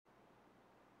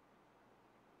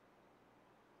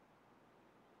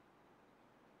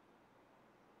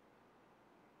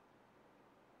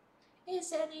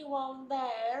Is anyone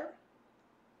there?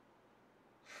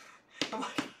 I'm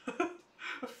like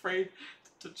afraid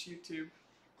to touch YouTube.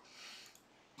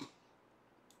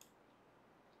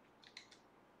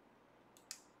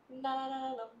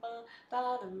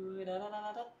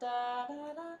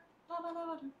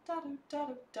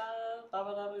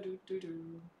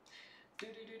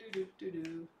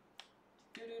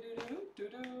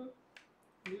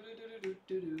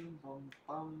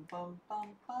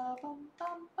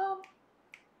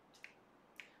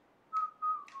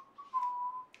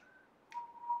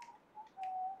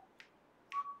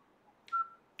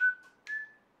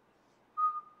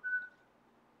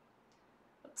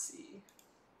 Let's see.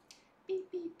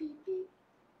 Beep, beep, beep, beep.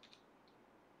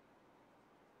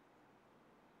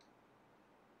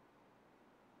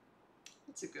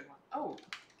 That's a good one. Oh.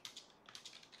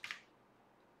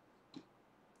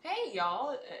 Hey,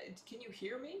 y'all. Can you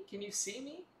hear me? Can you see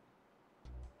me?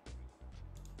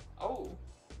 Oh.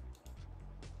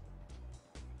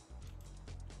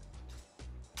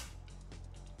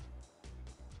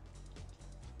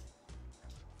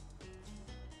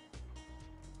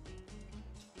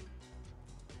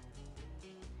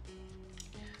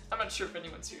 I'm not sure if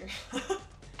anyone's here.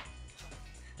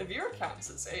 The viewer count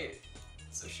says 8,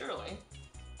 so surely.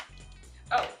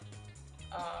 Oh.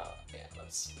 Yeah,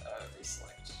 let's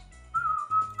reselect.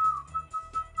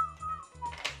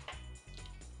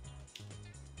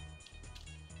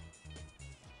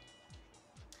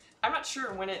 I'm not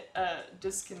sure when it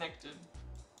disconnected.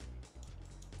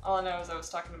 All I know is I was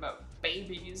talking about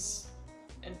babies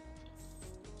and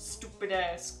stupid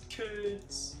ass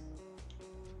kids.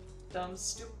 Dumb,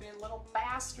 stupid little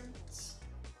bastards.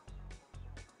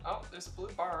 Oh, there's a blue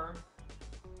bar.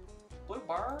 Blue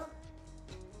bar?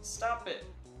 Stop it.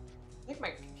 I think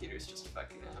my computer's just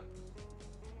fucking up.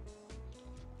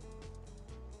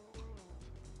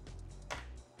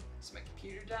 Is my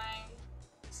computer dying?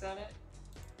 Is that it?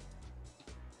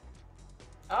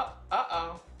 Oh,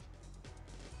 uh-oh.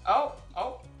 Oh,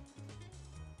 oh.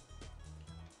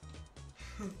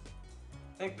 I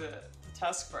think the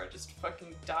taskbar just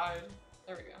fucking died.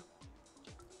 There we go.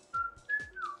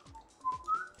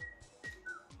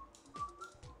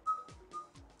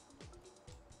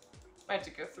 I had to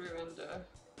go through and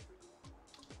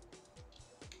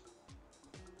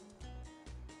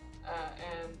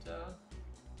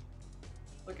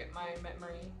look at my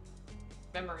memory.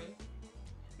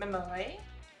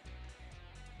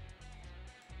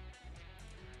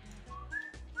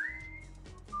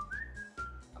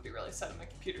 I'll be really sad if my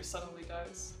computer suddenly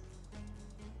dies.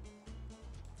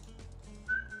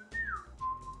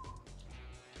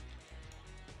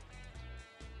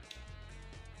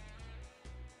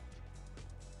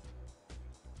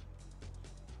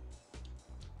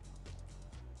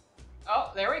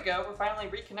 Oh, there we go. We're finally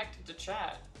reconnected to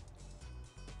chat.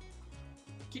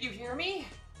 Can you hear me?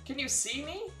 Can you see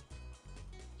me?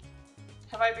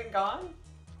 Have I been gone?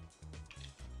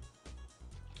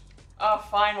 Oh,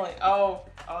 finally. Oh,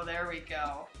 there we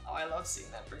go. Oh, I love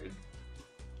seeing that bird.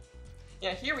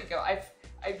 Yeah, here we go.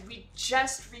 We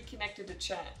just reconnected to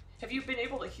chat. Have you been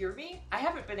able to hear me? I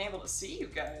haven't been able to see you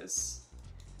guys.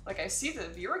 Like, I see the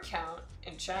viewer count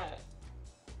in chat.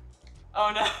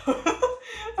 Oh no.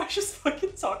 I was just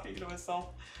fucking talking to myself.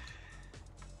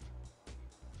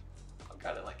 Oh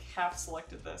god, I like half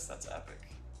selected this. That's epic.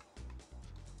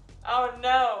 Oh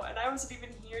no, and I wasn't even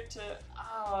here to...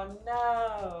 Oh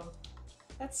no.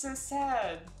 That's so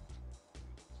sad.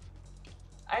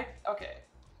 Okay.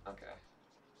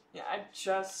 Yeah, I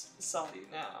just saw you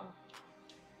now.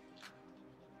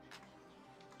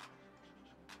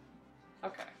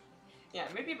 Okay. Yeah,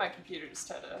 maybe my computer just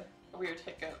had a weird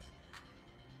hiccup.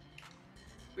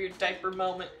 Weird diaper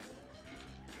moment.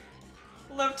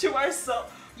 Love to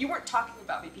ourselves. You weren't talking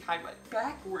about me behind my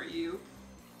back, were you?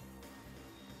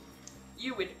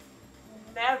 You would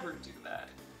never do that.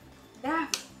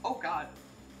 Never. Oh god.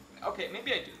 Okay,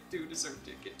 maybe I do deserve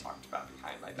to get talked about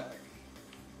behind my back.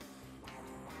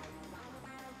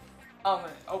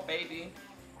 Oh baby.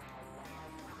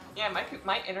 Yeah,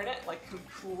 my internet like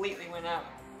completely went out.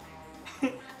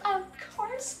 Of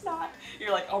course not.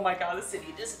 You're like, oh my god, this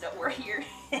idiot doesn't know we're here.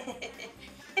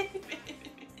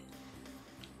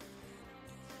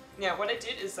 Yeah, what I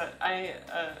did is that I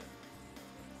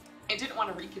didn't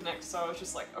want to reconnect, so I was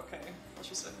just like, okay, let's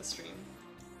just end the stream.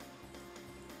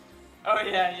 Oh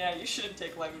yeah, you shouldn't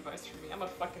take live advice from me. I'm a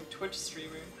fucking Twitch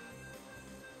streamer.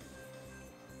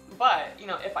 But, you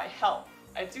know, if I help,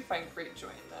 I do find great joy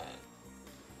in that.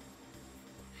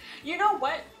 You know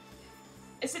what?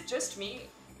 Is it just me?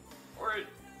 Or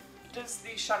does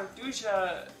the Shadow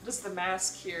Duja, does the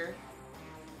mask here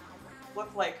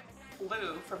look like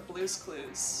blue from Blue's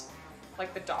Clues.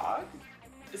 Like the dog?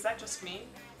 Is that just me?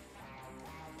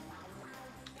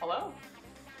 Hello?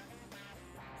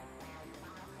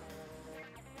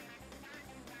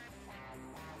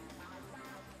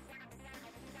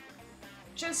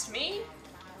 Just me?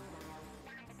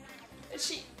 Is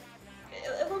she...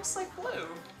 It looks like Blue.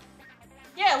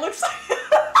 Yeah, it looks like...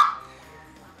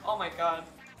 Oh my god.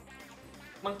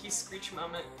 Monkey screech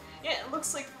moment. Yeah, it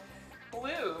looks like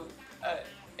Blue.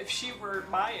 If she were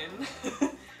Mayan.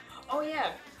 Oh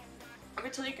yeah. I'm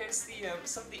gonna tell you guys the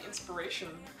some of the inspiration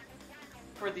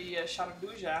for the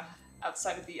Sharabuja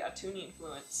outside of the Atuni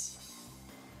influence.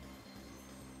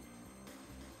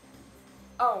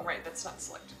 Oh right, that's not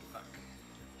selected. Fuck.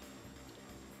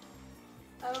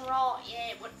 Overall, yeah,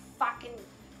 it wouldn't fucking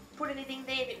put anything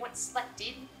there that wasn't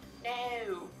selected.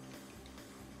 No.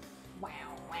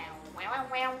 Wow, wow, wow, wow,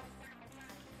 wow.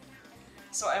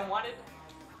 So I wanted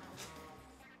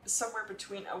somewhere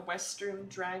between a Western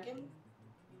dragon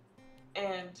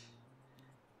and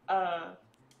an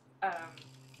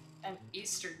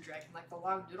Eastern dragon, like the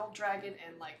Long Noodle dragon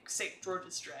and like St.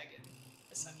 George's dragon,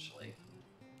 essentially.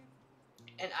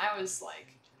 And I was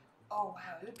like, oh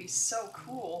wow, it would be so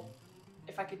cool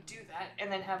if I could do that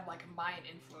and then have like a Mayan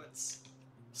influence.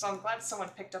 So I'm glad someone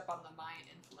picked up on the Mayan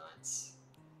influence.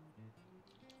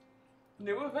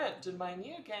 New event in my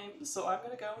new game, so I'm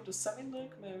gonna go into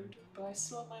semi-lurk mode, but I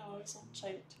still have my eyes on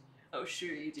chat. Oh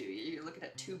sure you do, you're looking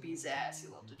at 2B's ass, you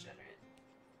little degenerate.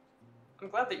 I'm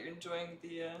glad that you're enjoying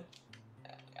the,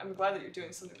 I'm glad that you're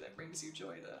doing something that brings you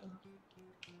joy though.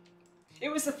 It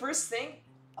was the first thing?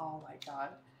 Oh my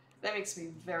god. That makes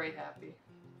me very happy.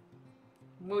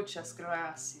 Muchas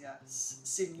gracias,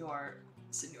 Senor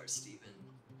Steven.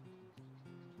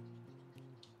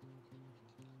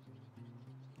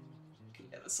 Okay,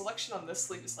 yeah, the selection on this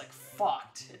sleeve is like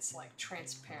fucked. It's like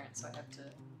transparent, so I have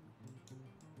to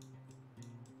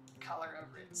color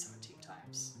over it 17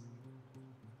 times.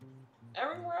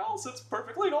 Everywhere else it's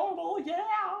perfectly normal,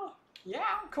 yeah!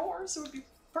 Yeah, of course, it would be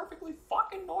perfectly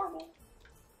fucking normal.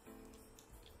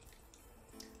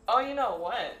 Oh, you know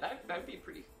what? That'd be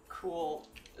pretty cool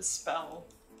spell.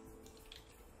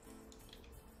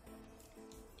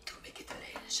 Go make it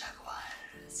rain,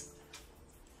 Jaguars.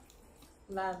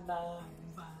 La la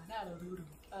la la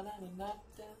la la la la.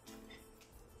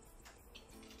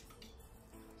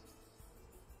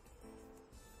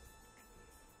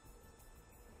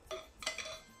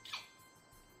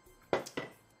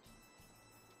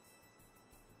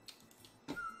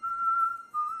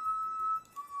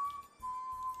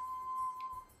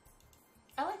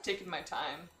 I like taking my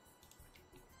time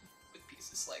with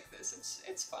pieces like this.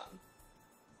 It's fun.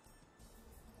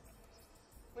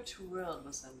 Which world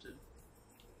was ended?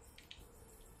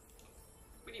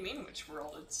 What do you mean, which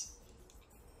world?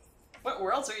 What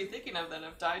worlds are you thinking of that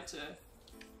have died to...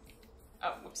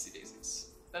 Oh, whoopsie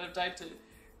daisies. That have died to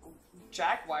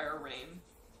Jaguar rain?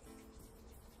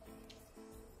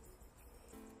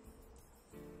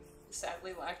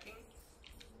 Sadly lacking.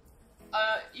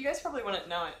 You guys probably wouldn't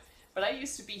know it, but I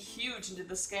used to be huge into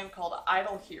this game called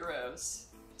Idle Heroes.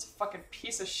 It's a fucking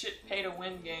piece of shit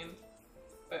pay-to-win game.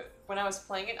 But when I was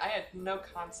playing it, I had no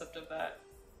concept of that.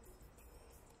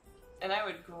 And I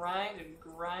would grind and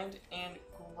grind and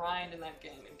grind in that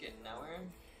game and get nowhere.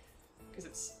 Because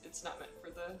it's not meant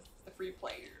for the free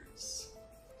players.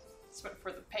 It's meant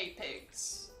for the pay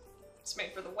pigs. It's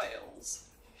made for the whales.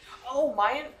 Oh,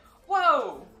 Mayan?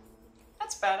 Whoa!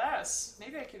 That's badass.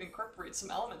 Maybe I could incorporate some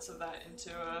elements of that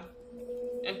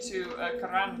into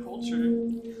Karan culture.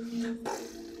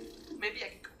 Maybe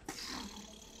I could.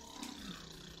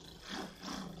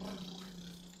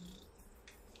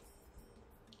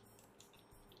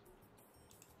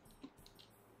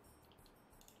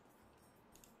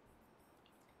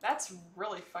 That's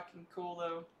really fucking cool,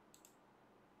 though.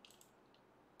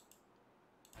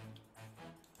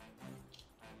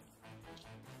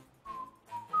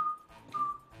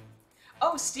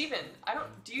 Oh, Steven,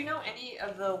 do you know any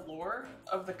of the lore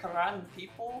of the Karan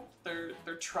people? Their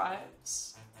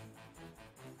tribes?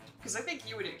 Because I think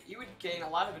you would gain a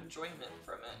lot of enjoyment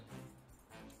from it.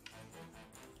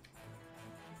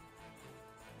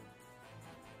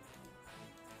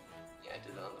 Yeah, I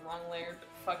did it on the wrong layer, but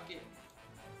fuck it.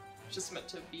 It's just meant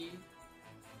to be.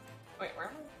 Wait, where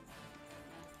am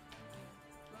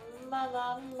I? La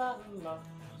la la la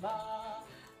la.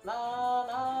 La la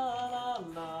la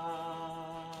la.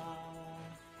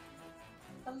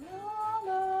 La la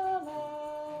la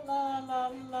la la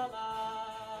la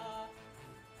la.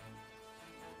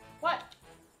 What?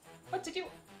 What did you?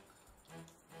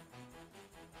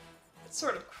 What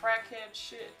sort of crackhead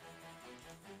shit?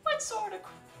 What sort of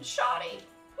shoddy?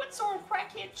 What sort of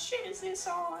crackhead shit is this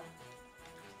on?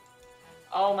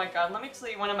 Oh my god, let me tell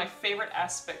you one of my favorite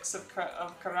aspects of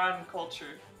Karan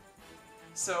culture.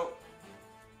 So,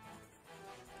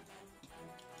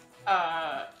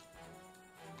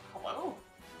 hello?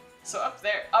 So up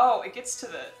there, oh, it gets to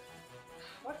the,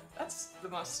 what? That's the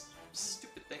most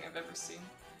stupid thing I've ever seen.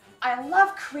 I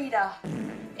love Krita.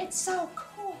 It's so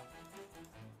cool.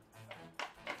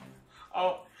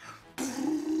 Oh.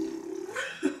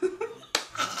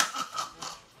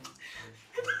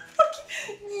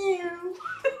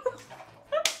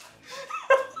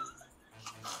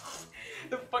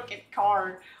 The fucking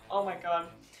car. Oh my god.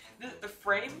 The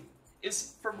frame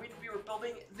is from when we were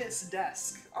building this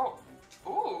desk. Oh.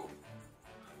 Ooh.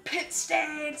 Pit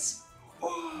stains.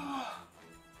 Oh.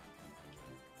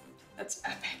 That's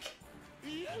epic.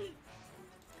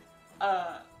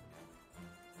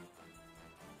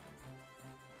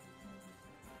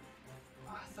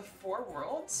 The 4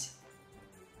 worlds?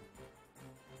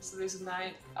 So there's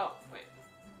 9. Oh, wait.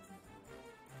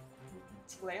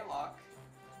 It's Laylock.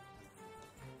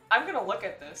 I'm gonna look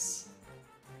at this.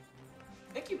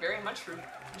 Thank you very much for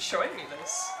showing me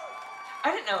this.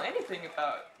 I didn't know anything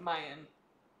about Mayan,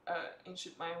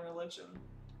 ancient Mayan religion.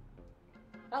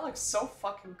 That looks so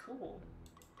fucking cool.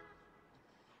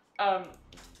 Oh,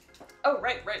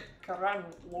 right, Karan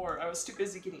lore. I was too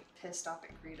busy getting pissed off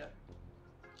at Krita.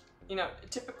 You know,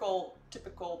 typical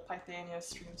Pythania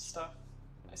stream stuff,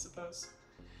 I suppose.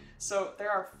 So there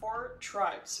are 4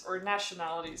 tribes, or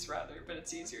nationalities rather, but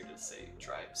it's easier to say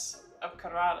tribes, of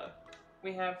Karada.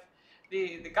 We have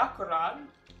the Gakuran,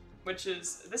 which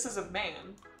is, this is a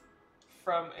man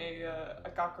from a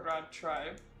Gakuran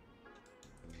tribe.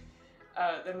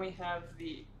 Then we have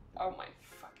the, oh my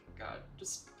fucking god,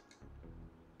 just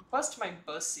bust my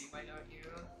bussy, why don't you?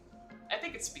 I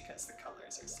think it's because the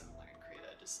colors are similar.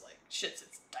 Krita just like shits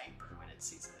its diaper when it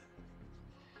sees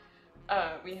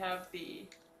it. We have the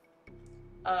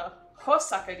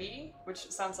Hosakari, which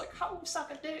sounds like how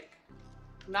suck a dick.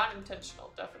 Not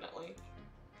intentional, definitely.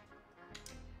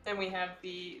 Then we have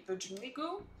the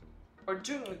Junligu, or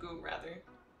Junligu rather.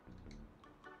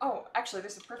 Oh, actually,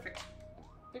 there's a perfect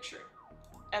picture.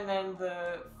 And then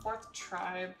the 4th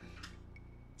tribe,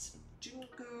 it's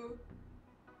Junligu,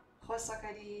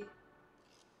 Hosakari,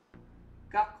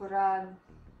 Gakuran,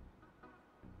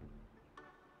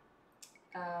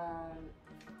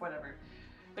 whatever.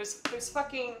 There's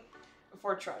fucking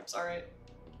 4 tribes, alright?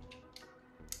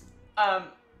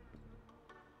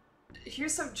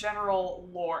 Here's some general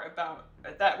lore about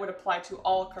that would apply to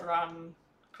all Karan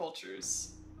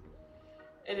cultures.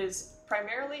 It is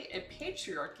primarily a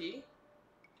patriarchy,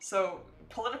 so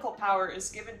political power is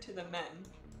given to the men.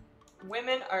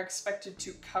 Women are expected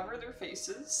to cover their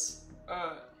faces.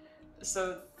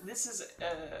 So this is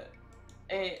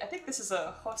I think this is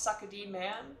a Hosakadi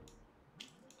man.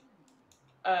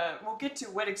 We'll get to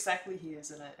what exactly he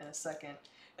is in a second.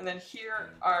 And then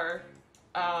here are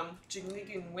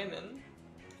Jingligan women.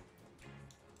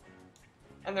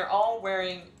 And they're all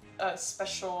wearing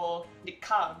special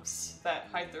niqabs that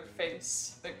hide their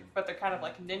face. But they're kind of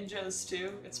like ninjas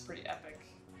too. It's pretty epic.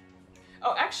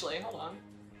 Oh, actually, hold on.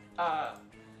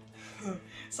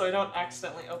 So I don't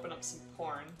accidentally open up some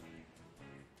porn.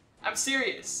 I'm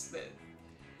serious.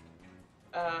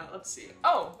 Let's see.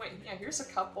 Oh, wait, yeah, here's a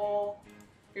couple.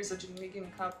 Here's a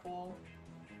Jingligan couple.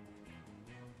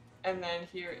 And then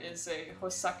here is a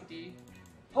Hosakadi.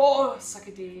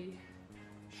 Hosakadi!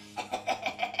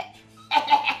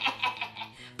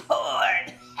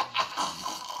 Porn!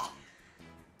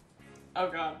 Oh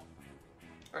god.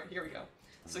 Alright, here we go.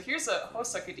 So here's a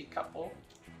Hosakadi couple.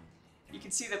 You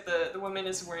can see that the woman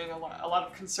is wearing a lot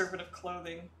of conservative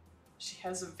clothing. She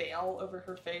has a veil over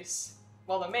her face.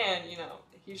 While the man, you know,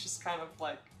 he's just kind of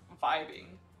like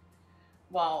vibing.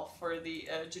 While for the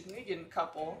Jingligan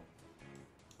couple,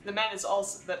 the man is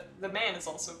also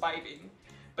vibing,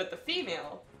 but the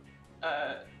female,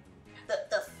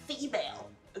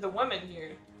 the woman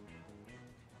here,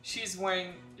 she's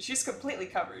completely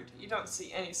covered. You don't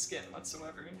see any skin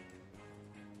whatsoever.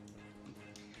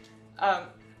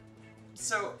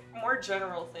 So more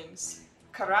general things.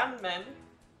 Karan men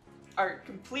are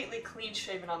completely clean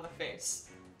shaven on the face.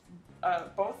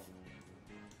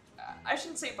 I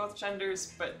shouldn't say both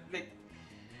genders, but they.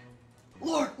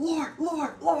 Lord!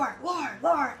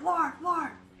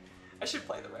 I should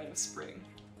play the Rite of Spring.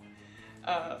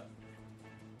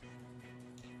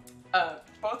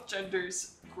 Both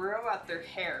genders grow out their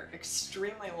hair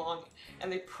extremely long,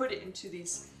 and they put it into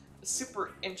these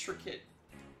super intricate.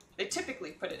 They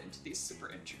typically put it into these super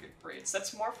intricate braids.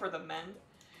 That's more for the men.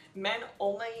 Men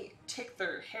only take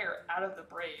their hair out of the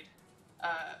braid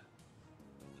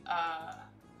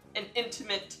in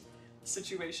intimate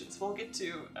situations. We'll get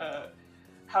to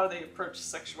how they approach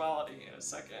sexuality in a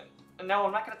second. And no,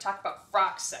 I'm not going to talk about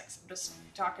frog sex. I'm just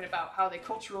talking about how they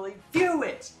culturally view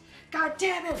it. God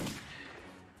damn it!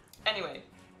 Anyway.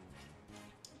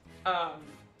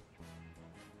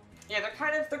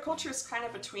 Yeah, their culture is kind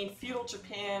of between feudal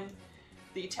Japan,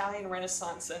 the Italian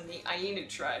Renaissance, and the Ainu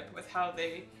tribe with how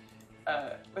they,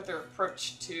 with their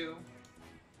approach to,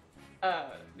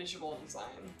 visual design.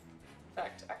 In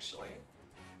fact, actually.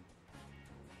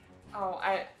 Oh,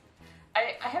 I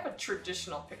have a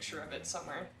traditional picture of it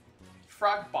somewhere.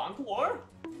 Frog bonk lore?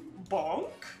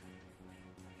 Bonk?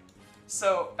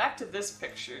 So, back to this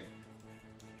picture.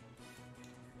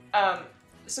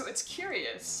 So it's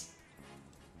curious.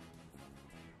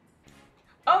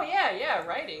 Oh yeah,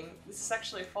 writing. This is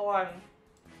actually a full-on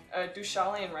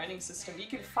Deucalion writing system. You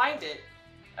can find it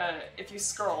if you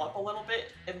scroll up a little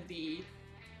bit in the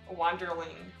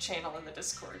Wanderling channel in the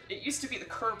Discord. It used to be the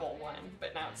Kerbal one,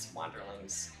 but now it's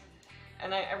Wanderlings.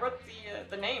 And I wrote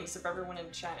the names of everyone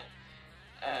in chat.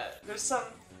 There's some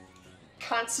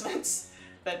consonants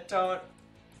that don't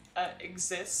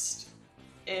exist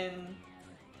in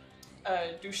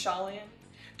Deucalion.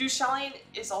 Deucalion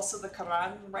is also the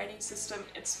Quran writing system.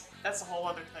 That's a whole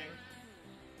other thing.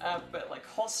 But like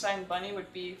Holstein Bunny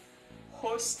would be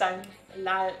Holstein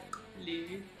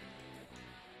Lali.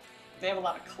 They have a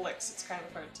lot of clicks. It's kind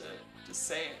of hard to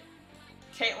say it.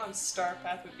 Caitlin's star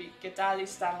path would be Gedali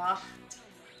Stalacht.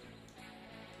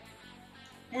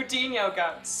 Mudinho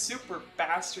got super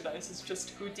bastardized. It's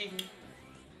just Houdin.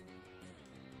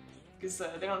 Because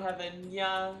they don't have the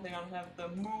nya, they don't have the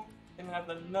mu, they don't have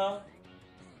the na.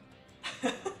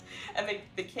 And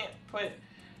they can't put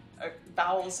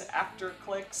vowels after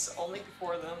clicks, only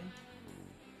before them.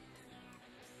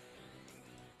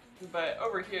 But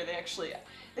over here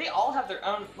they all have their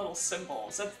own little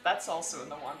symbols. That's also in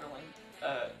the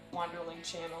Wanderling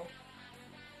channel.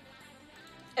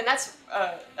 And that's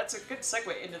a good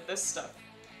segue into this stuff.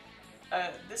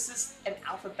 This is an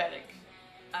alphabetic,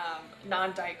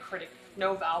 non-diacritic,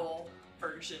 no vowel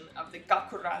version of the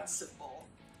Gakuran symbol.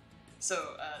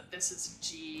 So this is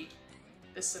G,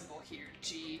 this symbol here,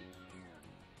 G,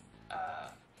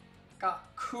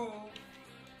 Gaku,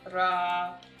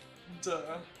 Ra, D,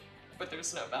 but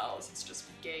there's no vowels, it's just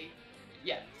gay.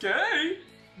 Yeah, gay!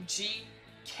 G,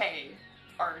 K,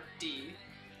 R, D,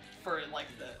 for like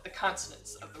the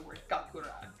consonants of the word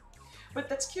Gakuran. But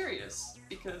that's curious,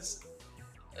 because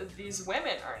these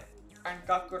women aren't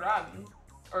Gakuran,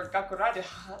 or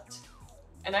Gakuradehat,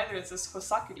 and neither is this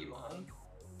Hosakiri-mon,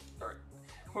 or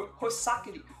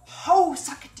Hosakiri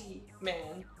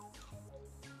man.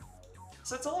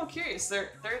 So it's a little curious.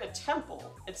 They're in a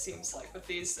temple, it seems like, with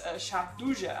these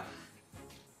Sharduja.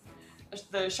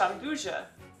 The Sharduja,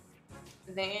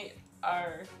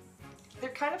 they're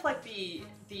kind of like the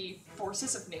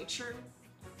forces of nature,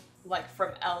 like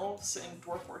from elves in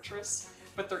Dwarf Fortress,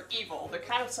 but they're evil. They're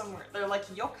kind of somewhere. They're like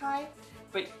yokai,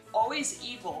 but always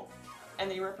evil, and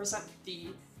they represent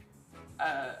the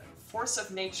force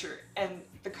of nature. And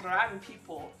the Quran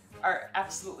people are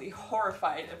absolutely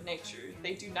horrified of nature.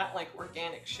 They do not like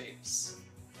organic shapes.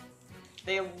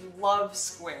 They love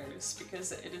squares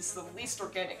because it is the least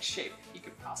organic shape you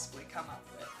could possibly come up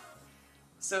with.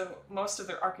 So most of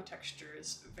their architecture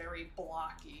is very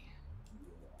blocky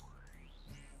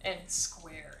and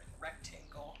square and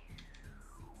rectangle.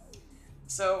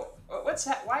 So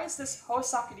why is this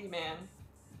Hosakiri man,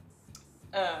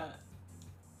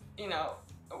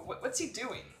 what's he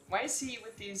doing? Why is he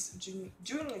with these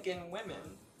Junligan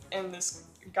women in this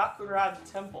Gakuran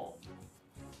temple?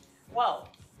 Well,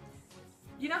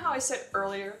 you know how I said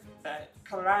earlier that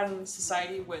Quran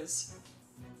society was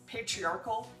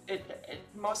patriarchal?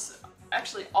 Most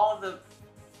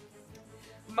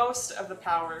of the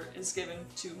power is given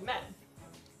to men.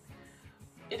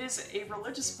 It is a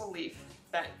religious belief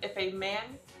that if a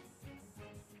man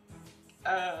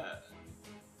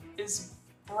is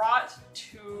brought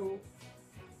to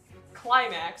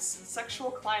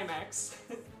sexual climax,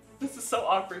 this is so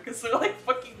awkward because they're like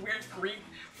fucking weird Greek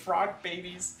frog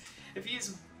babies. If he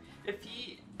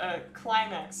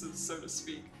climaxes, so to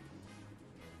speak,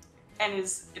 and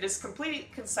it is completely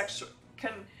consensual.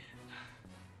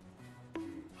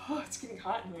 Oh, it's getting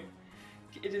hot in here.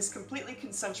 It is completely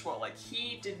consensual. Like,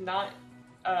 he did not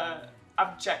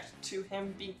object to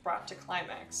him being brought to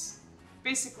climax.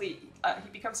 Basically, he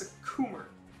becomes a Coomer,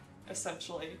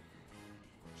 essentially.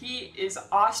 He is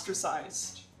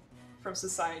ostracized from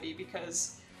society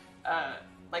because,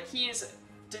 he is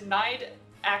denied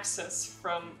access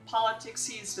from politics.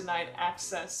 He is denied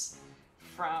access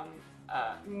from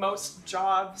most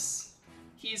jobs.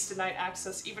 he's denied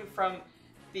access even from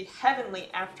the heavenly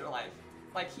afterlife.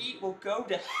 Like, he will go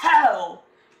to hell!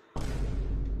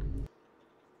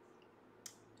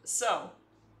 So,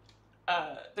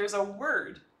 there's a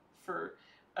word for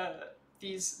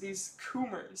these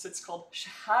Kumars. It's called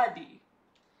Shahadi.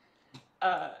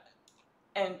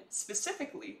 And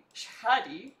specifically,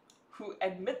 Shahadi, who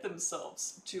admit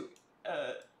themselves to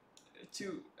a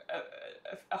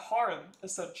harem,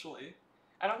 essentially.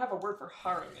 I don't have a word for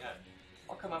harem yet.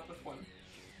 I'll come up with one.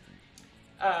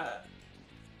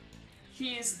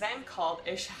 He is then called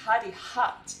a Shahadi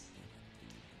Hat.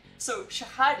 So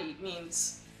Shahadi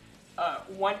means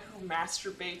one who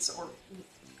masturbates, or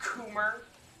Kumar,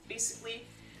 basically.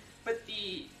 But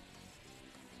the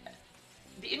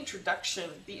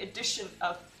introduction, the addition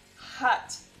of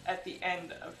Hat at the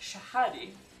end of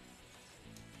Shahadi,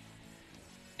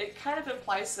 it kind of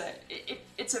implies that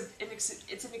it's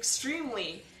an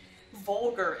extremely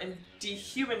vulgar and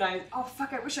dehumanized. Oh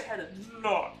fuck! I wish I had a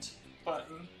not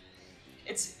button.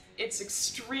 It's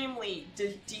extremely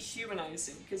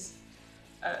dehumanizing, because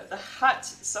the Hat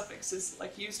suffix is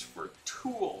like used for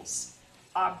tools,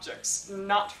 objects,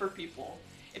 not for people.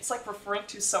 It's like referring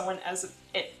to someone as an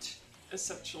it,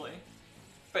 essentially.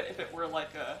 But if it were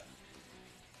like a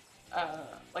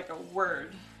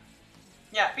word.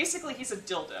 Yeah, basically he's a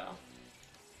dildo.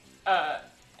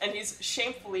 And he's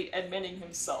shamefully admitting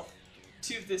himself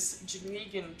to this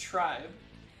Janigan tribe.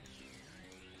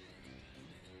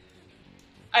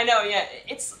 I know, yeah,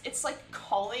 it's like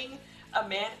calling a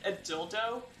man a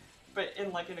dildo, but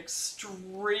in like an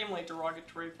extremely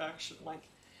derogatory fashion.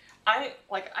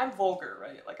 I'm vulgar,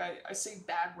 right? Like I say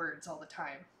bad words all the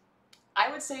time.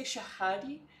 I would say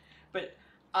Shahadi, but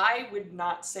I would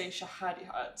not say Shahadi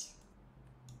Hat.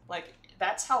 Like,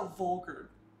 that's how vulgar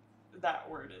that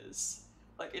word is.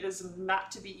 Like, it is not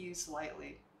to be used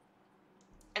lightly.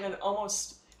 And it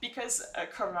almost, because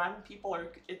Quran people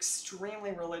are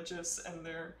extremely religious, and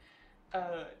they're,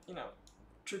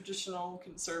 traditional,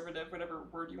 conservative, whatever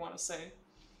word you want to say,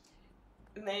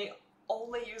 and they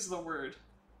only use the word.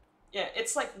 Yeah,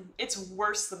 it's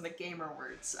worse than the gamer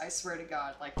words, I swear to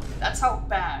God. Like, that's how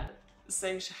bad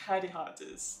saying Shahadi Hat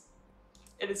is.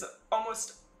 It is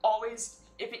almost always,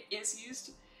 if it is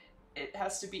used, it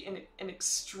has to be in an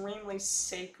extremely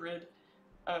sacred,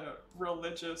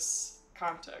 religious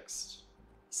context.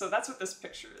 So that's what this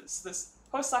picture is. This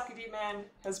Hosakudi man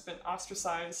has been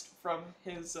ostracized from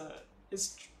his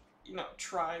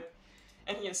tribe,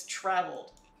 and he has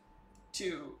traveled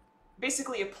to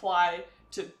basically apply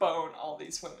to bone all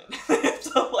these women.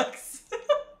 So, like,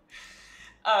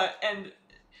 and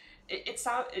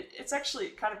it's actually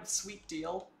kind of a sweet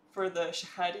deal for the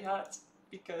Shahadi Hat,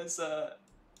 because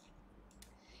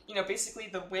basically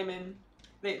the women,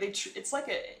 it's like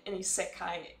an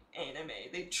isekai anime.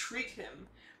 They treat him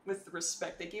with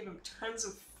respect. They gave him tons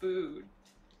of food.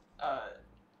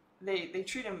 They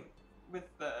treat him with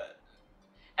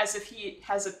as if he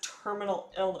has a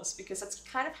terminal illness, because that's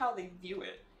kind of how they view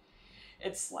it.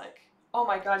 It's like, oh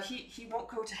my god, he won't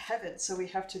go to heaven, so we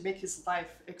have to make his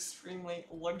life extremely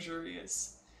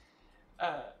luxurious.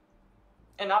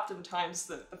 And oftentimes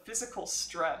the physical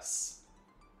stress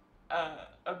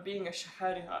of being a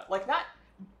Shahadi Hat, like not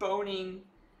boning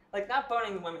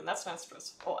the women, that's not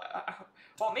stressful.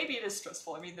 Well, maybe it is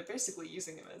stressful. I mean, they're basically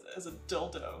using him as a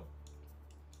dildo.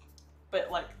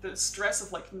 But like the stress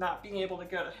of like not being able to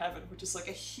go to heaven, which is like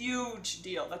a huge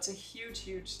deal. That's a huge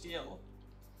deal.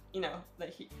 That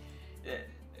he...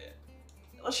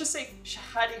 let's just say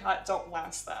Shahadi Hat don't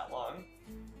last that long.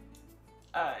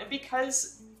 And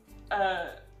because... and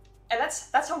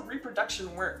that's how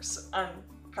reproduction works on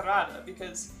Karada,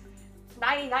 because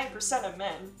 99% of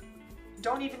men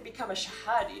don't even become a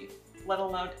Shahadi, let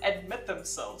alone admit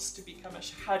themselves to become a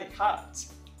Shahadi Hat.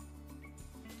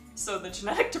 So the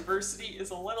genetic diversity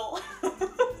is a little...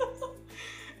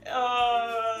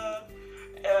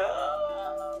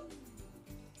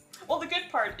 Well, the good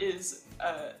part is,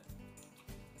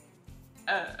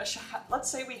 let's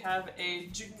say we have a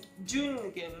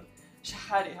Junigan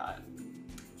Shahadi Hat.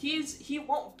 He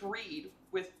won't breed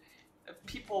with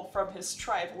people from his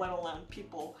tribe, let alone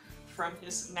people from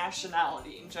his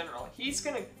nationality in general. He's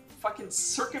gonna fucking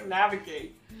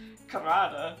circumnavigate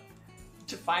Karada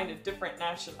to find a different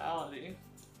nationality.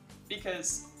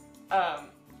 Because,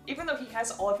 even though he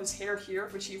has all of his hair here,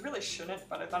 which he really shouldn't,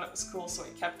 but I thought it was cool, so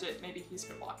he kept it. Maybe he's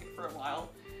been walking for a while.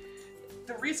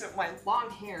 The reason why long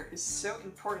hair is so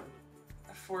important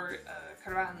for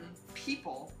Quran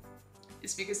people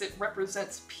is because it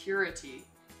represents purity,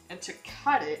 and to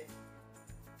cut it,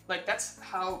 like, that's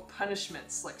how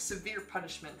punishments, like severe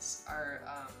punishments, are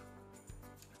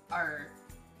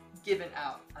given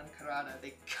out on Karada.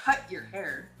 They cut your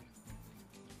hair.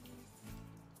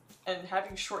 And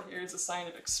having short hair is a sign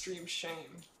of extreme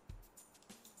shame.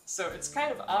 So it's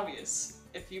kind of obvious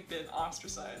if you've been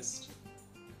ostracized.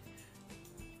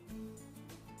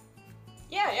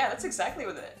 Yeah, that's exactly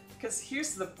what it. Because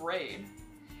here's the braid.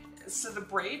 So the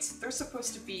braids, they're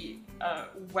supposed to be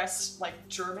West, like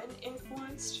German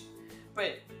influenced,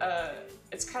 but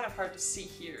it's kind of hard to see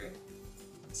here.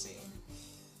 Let's see.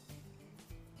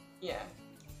 Yeah.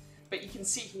 But you can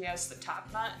see he has the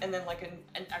top knot and then like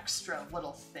an extra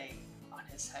little thing on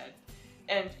his head.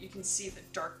 And you can see the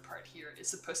dark part here is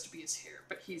supposed to be his hair,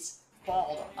 but he's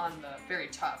bald on the very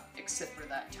top except for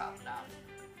that top knot.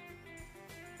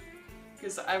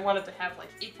 Because I wanted to have like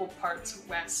equal parts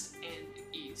west and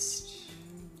east.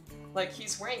 Like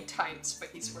he's wearing tights, but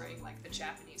he's wearing like the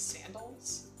Japanese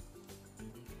sandals.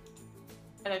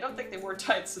 And I don't think they wore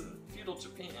tights in feudal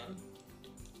Japan.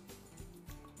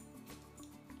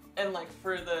 And like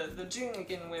for the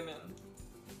Junugan women,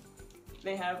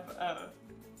 they have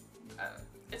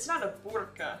it's not a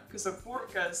burqa, because a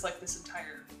burqa is like this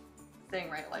entire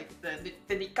thing, right? Like the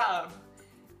niqab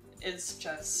is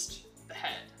just the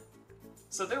head.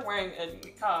 So they're wearing a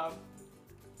niqab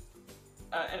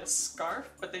and a scarf,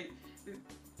 but they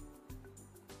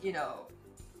you know,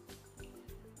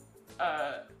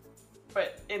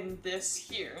 but in this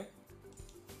here,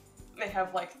 they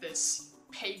have like this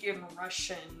pagan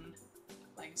Russian,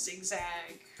 like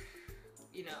zigzag,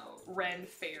 you know, Ren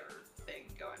Fair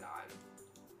thing going on.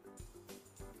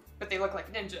 But they look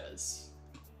like ninjas,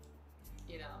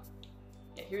 you know.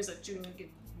 Yeah, here's a Junugan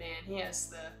man. He has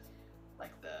the,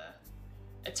 like the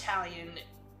Italian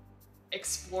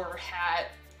explorer hat,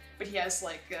 but he has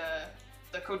like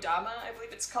the Kodama, I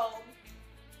believe it's called,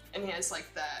 and he has like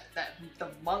the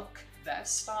monk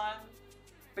vest on,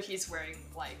 but he's wearing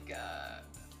like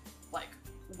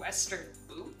Western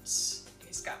boots.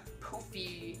 He's got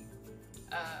poofy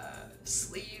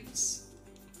sleeves,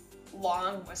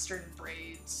 long Western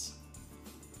braids.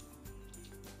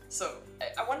 So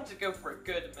I wanted to go for a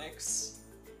good mix.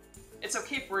 It's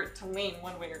okay for it to lean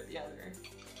one way or the other.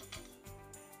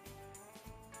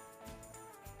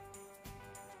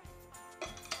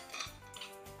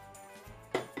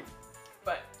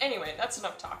 But anyway, that's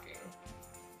enough talking.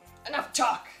 Enough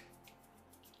talk!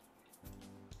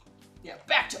 Yeah,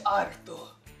 back to Arto.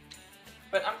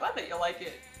 But I'm glad that you like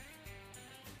it.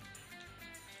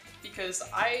 Because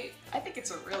I think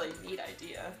it's a really neat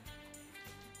idea.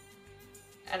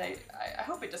 And I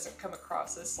hope it doesn't come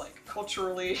across as like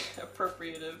culturally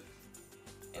appropriative.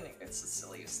 I think it's the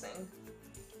silliest thing.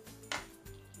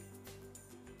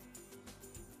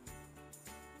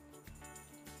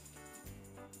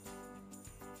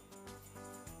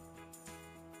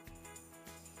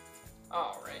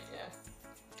 Alright, yeah.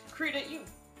 Krita, you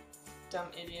dumb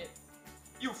idiot.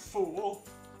 You fool!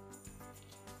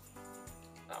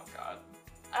 Oh god.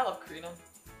 I love Krita.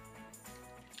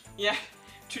 Yeah,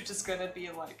 you're just gonna be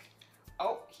like,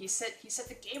 oh, he said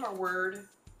the gamer word.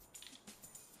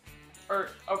 Or,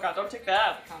 oh god, don't take that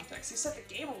out of context. He said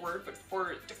the gamer word, but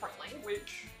for a different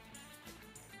language.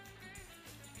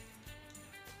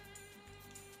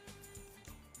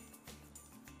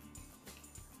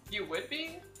 You would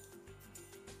be?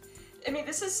 I mean,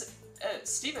 this is,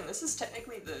 Steven, this is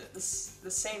technically the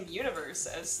same universe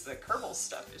as the Kerbal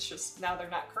stuff. It's just now they're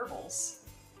not Kerbals.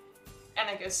 And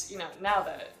I guess, you know, now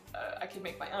that I can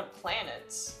make my own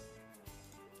planets,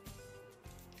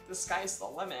 the sky's the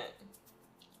limit.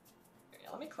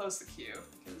 Yeah, let me close the queue,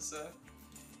 because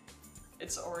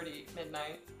it's already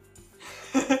midnight.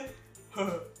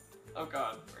 Oh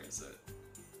god, where is it?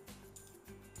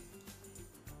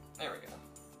 There we go.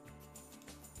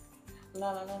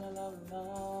 La la la la la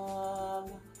la.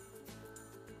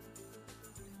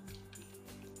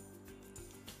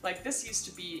 Like, this used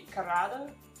to be Karada,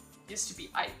 used to be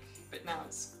Ike, but now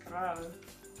it's Karada.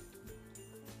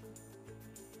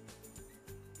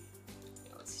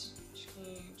 Okay, let's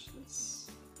change this.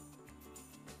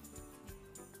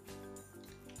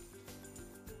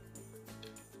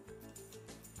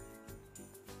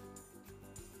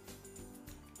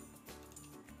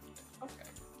 Okay.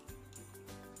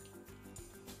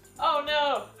 Oh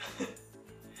no!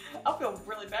 I'll feel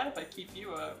really bad if I keep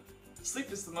you up.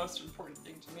 Sleep is the most important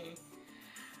thing to me.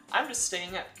 I'm just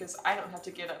staying up because I don't have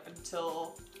to get up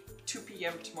until 2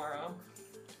 p.m. tomorrow.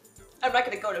 I'm not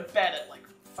gonna go to bed at like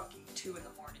fucking 2 in the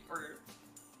morning or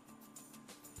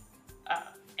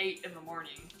 8 in the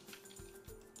morning.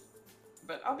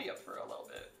 But I'll be up for a little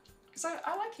bit. Because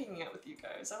I like hanging out with you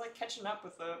guys. I like catching up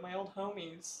with my old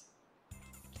homies.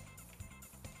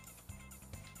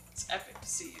 It's epic to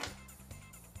see you.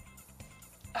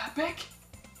 epic.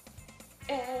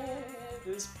 It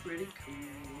is pretty cool.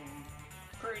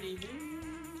 Pretty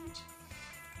neat.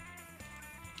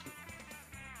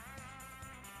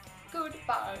 Good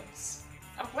vibes.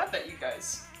 I'm glad that you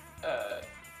guys,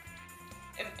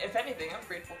 and if anything, I'm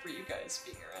grateful for you guys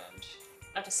being around.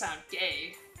 Not to sound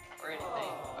gay or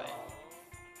anything, but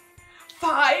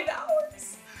 5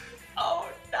 hours? Oh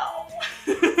no!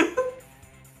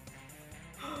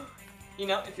 You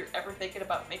know, if you're ever thinking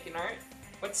about making art,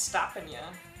 what's stopping you?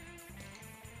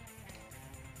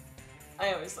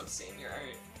 I always love seeing your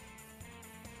art.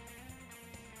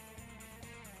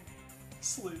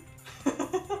 Sleep.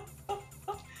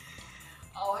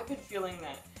 Oh, I've been feeling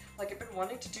that. Like, I've been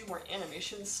wanting to do more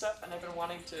animation stuff, and I've been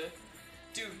wanting to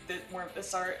do more of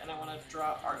this art, and I want to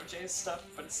draw RJ's stuff,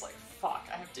 but it's like, fuck,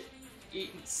 I have to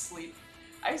eat and sleep.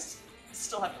 I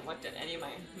still haven't looked at any of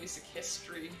my music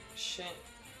history shit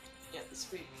yet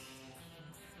this week.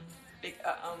 Big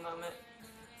uh-oh moment.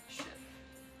 Shit.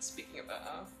 Speaking of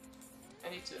uh-oh, I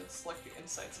need to select the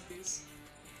insides of these.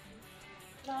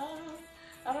 La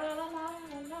la la la la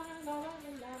la la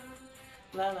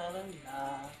la la la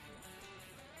la.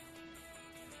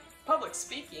 Public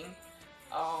speaking?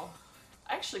 Oh,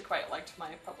 I actually quite liked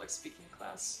my public speaking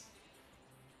class.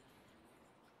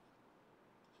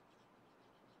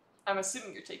 I'm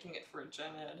assuming you're taking it for a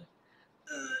gen ed.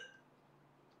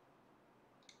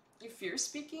 You fear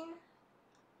speaking?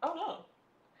 Oh no.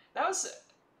 That was...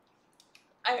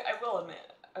 I will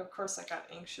admit, of course I got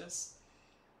anxious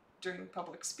during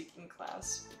public speaking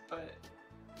class, but...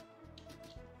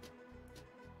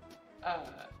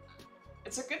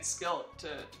 it's a good skill to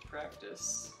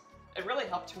practice. It really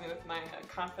helped me with my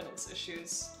confidence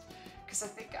issues, because I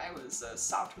think I was a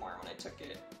sophomore when I took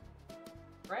it.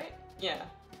 Right? Yeah.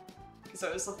 Because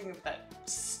I was looking at that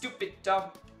stupid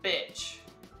dumb bitch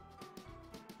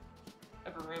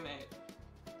of a roommate.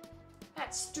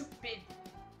 That stupid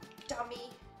dummy.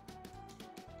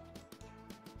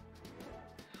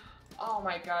 Oh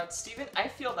my god, Steven, I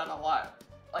feel that a lot.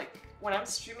 Like, when I'm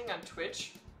streaming on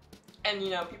Twitch, and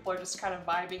you know, people are just kind of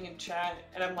vibing in chat,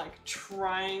 and I'm like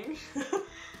trying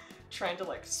to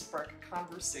like spark a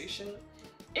conversation.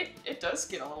 It does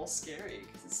get a little scary,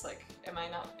 because it's like, am I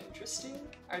not interesting?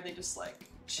 Are they just like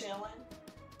chilling?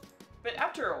 But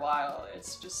after a while,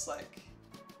 it's just like,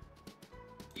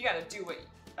 you gotta do what,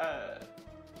 oh,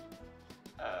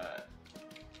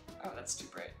 that's too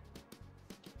bright.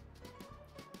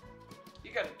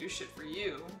 You gotta do shit for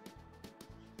you,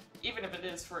 even if it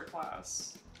is for a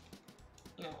class.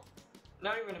 You know,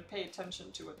 not even to pay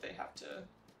attention to what they have to,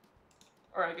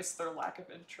 or I guess their lack of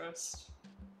interest.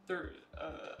 Their,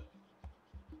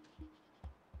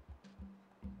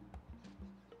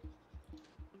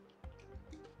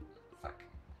 fuck.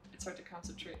 It's hard to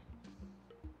concentrate.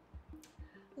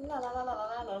 La la la la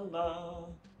la la la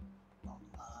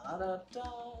la la da.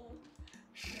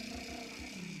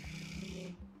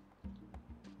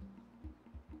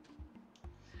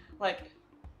 Like,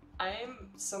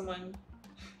 I'm someone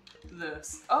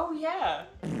this. Oh yeah!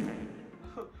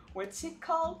 What's it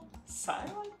called?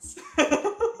 Silence?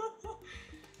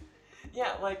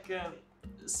 Yeah, like,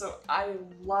 so I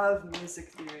love music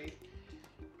theory,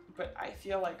 but I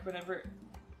feel like whenever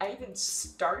I even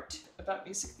start about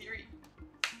music theory,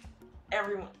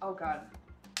 everyone, oh god.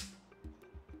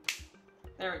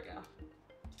 There we go.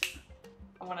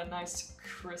 I want a nice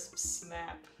crisp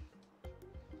snap.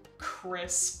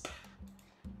 Crisp.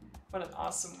 What an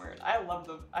awesome word. I love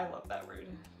that word.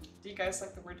 Do you guys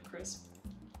like the word crisp?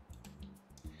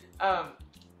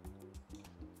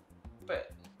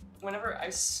 But whenever I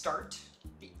start,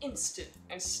 the instant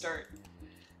I start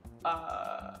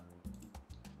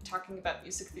talking about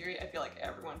music theory, I feel like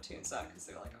everyone tunes out because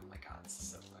they're like, oh my god, this is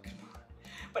so fucking fun.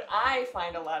 But I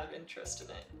find a lot of interest in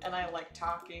it, and I like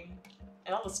talking,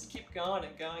 and I'll just keep going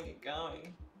and going and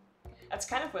going. That's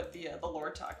kind of what the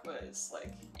lore talk was.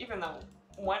 Like, even though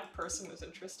one person was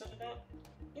interested in it,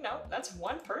 you know, that's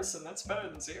one person, that's better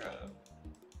than 0.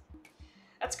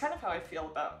 That's kind of how I feel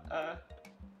about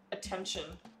attention.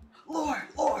 Lore,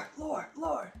 lore, lore,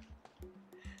 lore.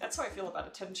 That's how I feel about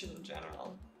attention in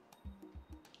general.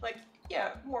 Like,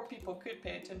 yeah, more people could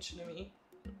pay attention to me,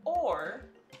 or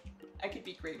I could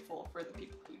be grateful for the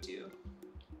people who do.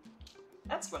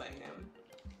 That's what I am.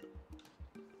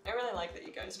 I really like that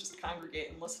you guys just congregate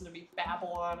and listen to me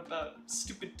babble on about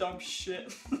stupid dumb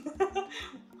shit.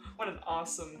 What an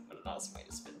awesome way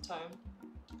to spend time.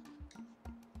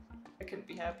 I couldn't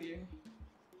be happier.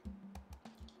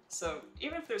 So,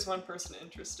 even if there's one person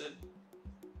interested,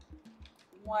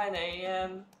 1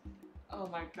 AM, oh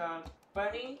my god.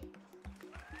 Bunny,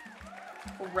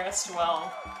 rest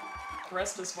well.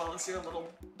 rest as well as your little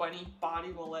bunny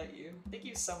body will let you. Thank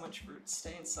you so much for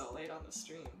staying so late on the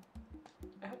stream.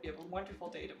 I hope you have a wonderful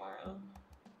day tomorrow.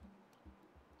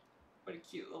 What a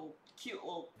cute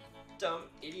little dumb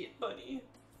idiot bunny.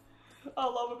 I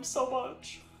love him so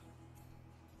much.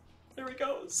 There he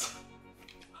goes.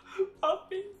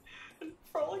 Hopping and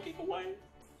frolicking away.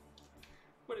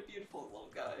 What a beautiful little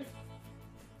guy.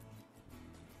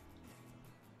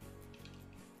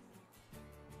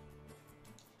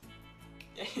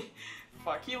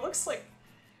 Fuck, he looks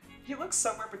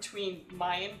somewhere between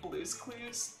Mayan Blues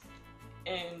Clues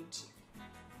and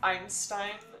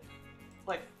Einstein,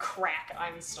 like crack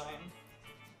Einstein.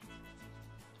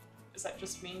 Is that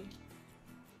just me?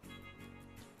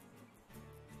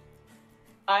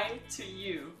 I to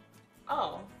you.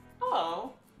 Oh.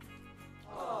 Oh.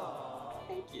 Oh.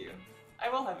 Thank you. I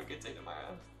will have a good day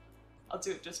tomorrow. I'll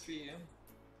do it just for you.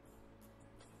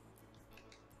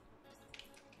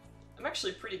 I'm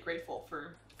actually pretty grateful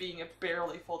for being a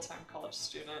barely full-time college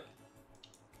student,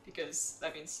 because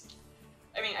that means,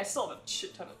 I mean, I still have a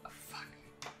shit ton of,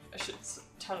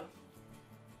 ton of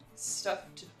stuff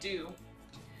to do,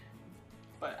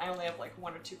 but I only have like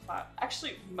 1 or 2 class.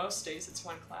 Actually, most days it's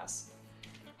 1 class.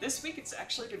 This week it's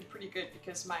actually been pretty good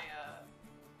because my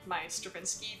my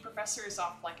Stravinsky professor is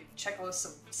off like in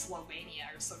Czechoslovakia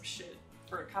or some shit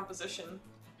for a composition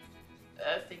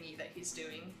thingy that he's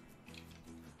doing.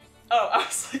 Oh, I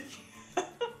was like,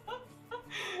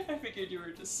 I figured you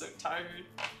were just so tired.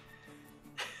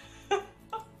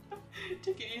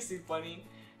 Take it easy, bunny,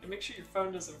 and make sure your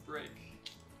phone doesn't break.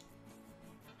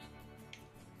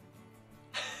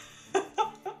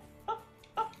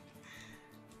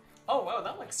 Oh, wow,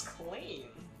 that looks clean.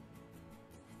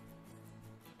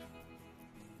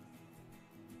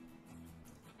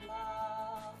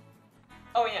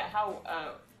 Oh yeah, how,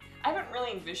 I haven't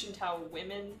really envisioned how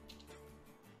women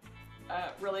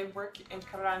really work in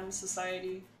Karan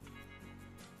society.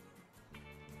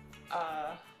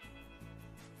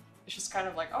 It's just kind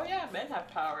of like, oh yeah, men have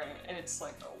power, and it's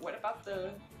like, oh, what about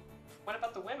the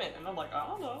women? And I'm like, I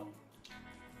don't know.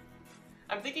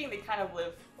 I'm thinking they kind of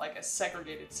live like a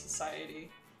segregated society.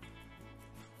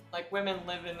 Like women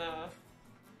live in a,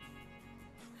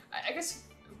 I guess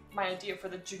my idea for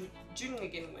the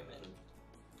Jungian women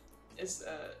is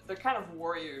they're kind of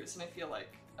warriors, and I feel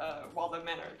like while the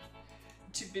men are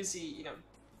too busy, you know,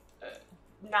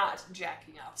 not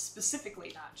jacking off,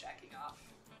 specifically not jacking off.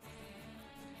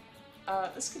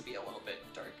 This could be a little bit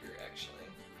darker, actually.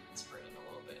 Let's bring it a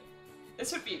little bit.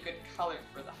 This would be a good color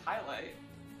for the highlight.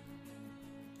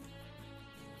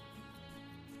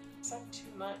 Is that too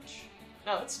much?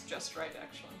 No, that's just right,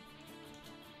 actually.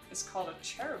 It's called a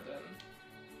cherubim.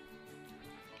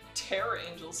 Terror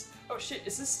angels. Oh shit,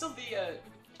 is this still the,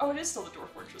 oh, it is still the Dwarf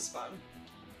Fortress spawn.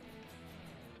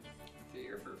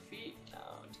 Fear for feet? No,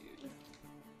 dude.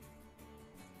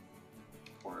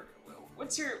 Poor,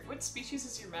 what species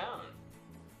is your mount?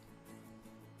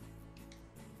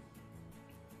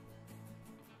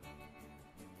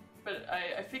 But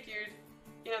I figured,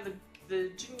 you know,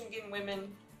 the Jungian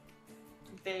women,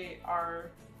 they are,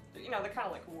 you know, they're kind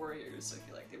of like warriors. I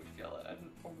feel like they would feel a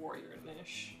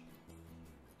warrior-ish.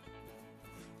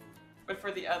 But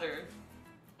for the other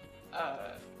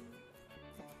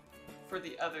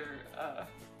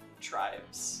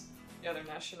tribes, the other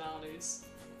nationalities,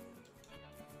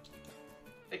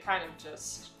 they kind of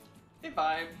just, they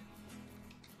vibe.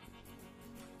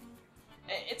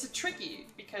 It's a tricky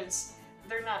because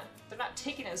they're not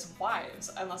taken as wives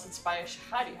unless it's by a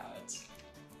Shahadihad.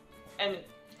 And,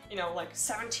 you know, like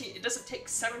 17, it doesn't take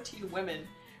 17 women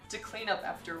to clean up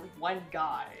after one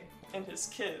guy and his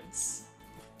kids.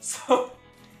 So,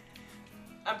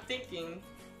 I'm thinking,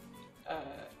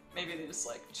 maybe they just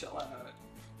like chill out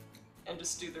and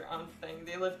just do their own thing.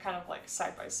 They live kind of like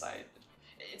side by side.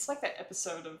 It's like that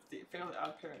episode of The Fairly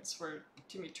Odd Parents where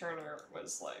Timmy Turner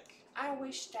was like, I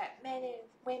wish that men and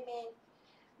women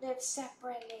lived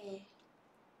separately.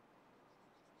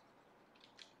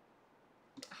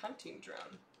 A hunting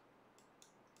drone.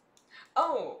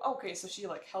 Oh, okay, so she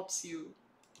like helps you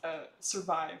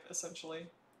survive, essentially.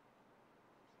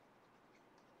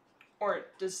 Or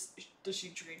does she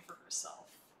drain for herself?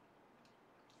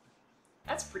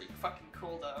 That's pretty fucking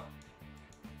cool, though.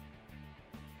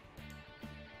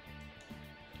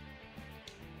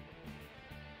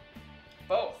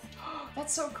 Both.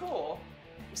 That's so cool.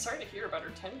 I'm sorry to hear about her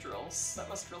tendrils. That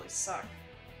must really suck.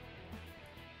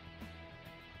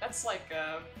 That's like,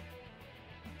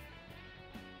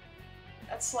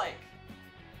 that's like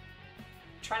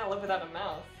trying to live without a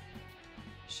mouth.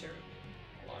 Sure.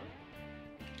 Hold on.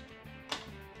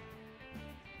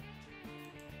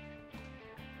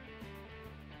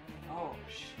 Oh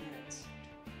shit.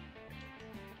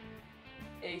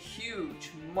 A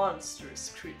huge,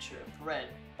 monstrous creature bred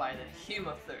by the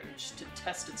Humothurge to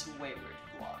test its wayward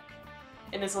flock.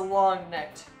 It is a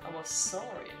long-necked, almost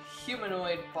saurian,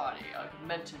 humanoid body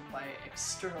augmented by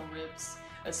external ribs,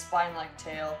 a spine-like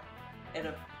tail, and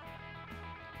a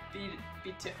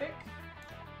beatific?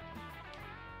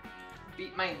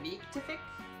 Beat my beatific?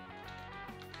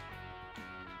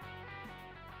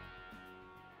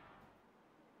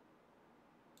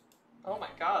 Oh my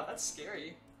god, that's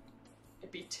scary. A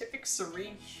beatific,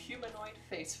 serene, humanoid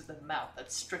face with a mouth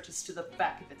that stretches to the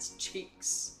back of its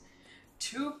cheeks.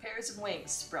 2 pairs of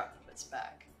wings sprout from its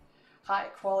back.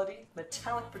 High-quality,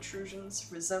 metallic protrusions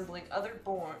resembling other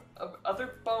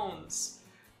bones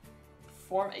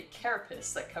form a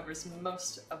carapace that covers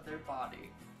most of their body.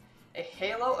 A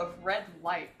halo of red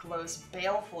light glows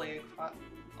balefully across,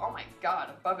 oh my god,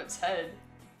 above its head.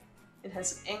 It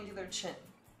has an angular chin.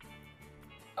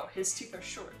 Oh, his teeth are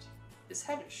short. His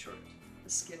head is short.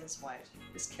 His skin is white.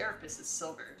 His carapace is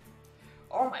silvered.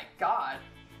 Oh my god.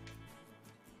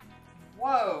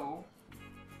 Whoa.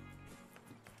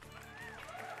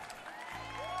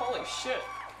 Holy shit.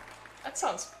 That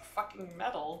sounds fucking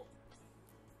metal.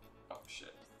 Oh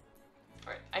shit.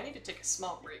 Alright, I need to take a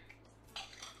small break.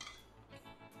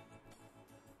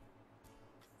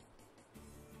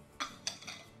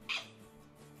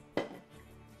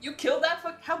 You killed that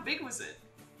fuck? How big was it?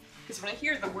 Because when I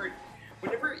hear the word,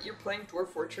 whenever you're playing Dwarf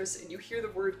Fortress and you hear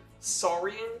the word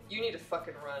Saurian, you need to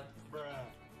fucking run. Bruh.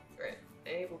 Alright,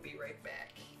 I will be right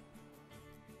back.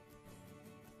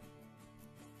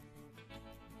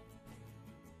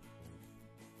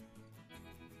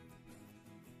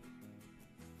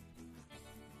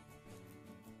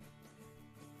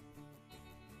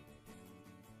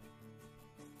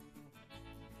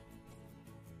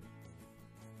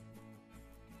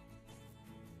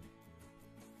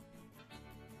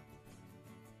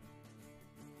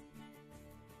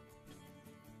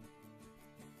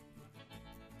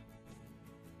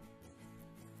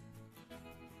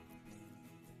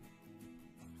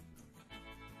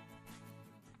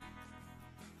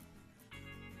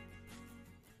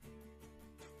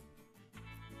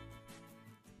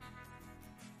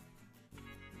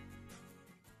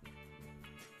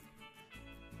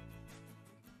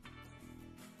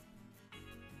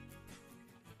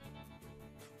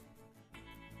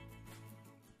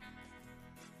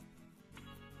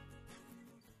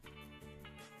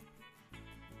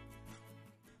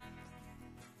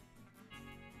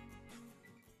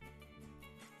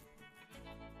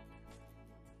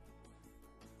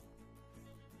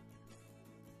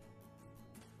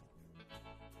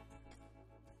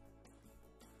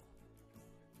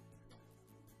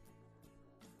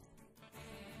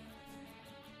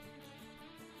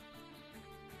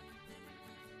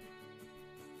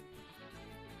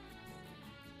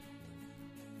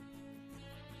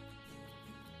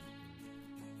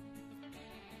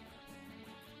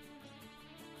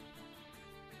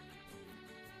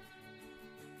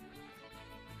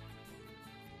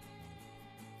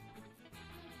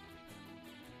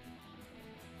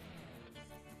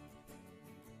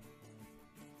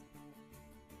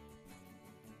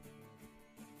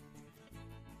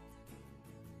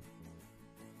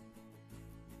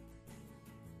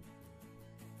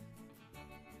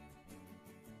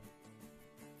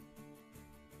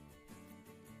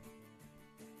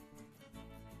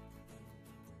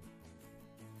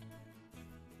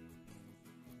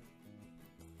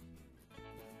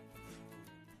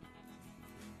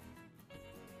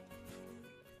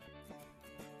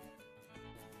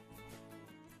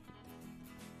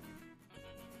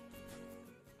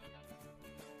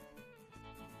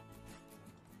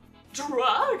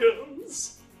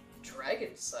 Dragons!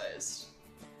 Dragon-sized.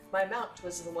 My mount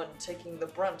was the one taking the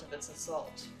brunt of its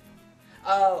assault.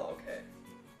 Oh, okay.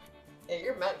 Yeah,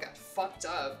 your mount got fucked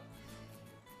up.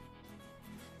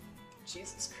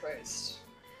 Jesus Christ.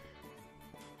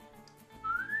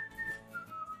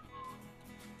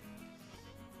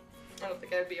 I don't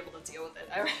think I would be able to deal with it.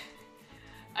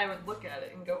 I would look at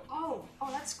it and go, oh,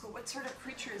 that's cool. What sort of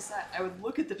creature is that? I would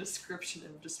look at the description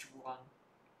and just run.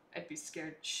 I'd be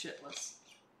scared shitless.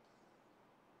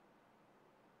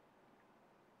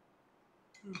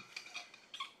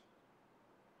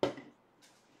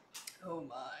 Oh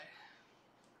my.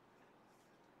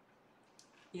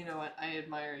 You know what? I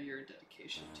admire your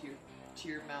dedication to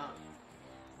your mount.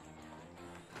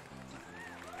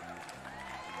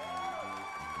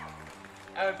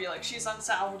 I would be like, she's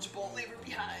unsalvageable, leave her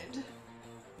behind.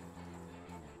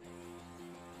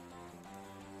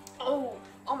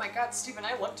 Oh my god, Steven,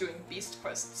 I love doing beast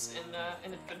quests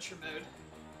in adventure mode.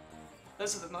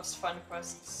 Those are the most fun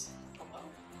quests. Hello?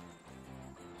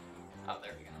 Oh,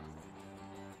 there we go.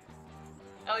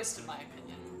 At least in my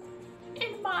opinion.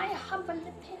 In my humble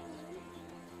opinion.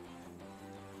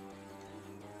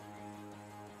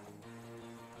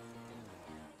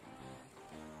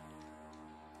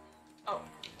 Oh.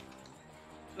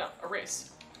 No,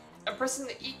 erase. I'm pressing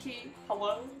the E key.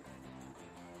 Hello?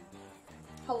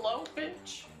 Hello,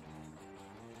 bitch?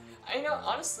 I know,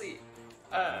 honestly,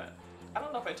 I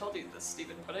don't know if I told you this,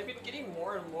 Steven, but I've been getting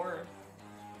more and more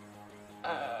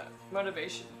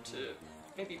motivation to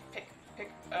maybe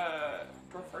pick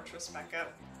Dwarf Fortress back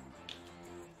up.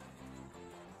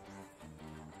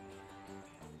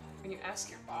 When you ask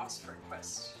your boss for a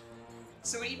quest.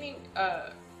 So what do you mean,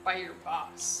 by your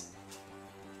boss?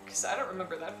 Because I don't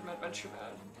remember that from Adventure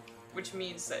Mode. Which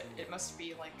means that it must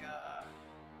be like a...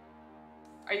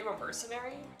 Are you a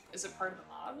mercenary? Is it part of the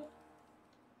mod?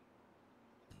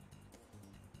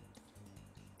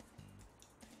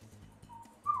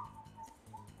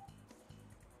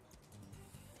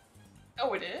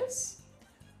 Oh, it is?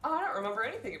 Oh, I don't remember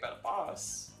anything about a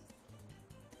boss.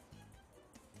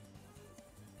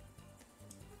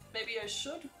 Maybe I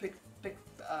should pick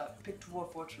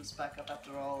Dwarf Fortress back up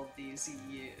after all these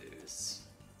years.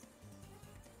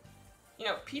 You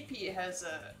know, PP has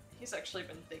he's actually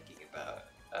been thinking about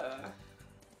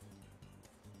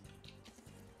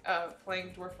playing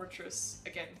Dwarf Fortress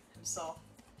again himself,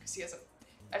 because he hasn't.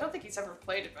 I don't think he's ever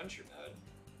played Adventure Mode,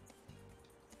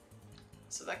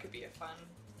 so that could be a fun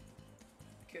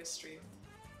co-stream.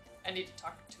 I need to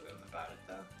talk to him about it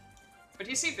though, but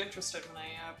he seemed interested when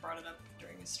I brought it up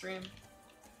during the stream.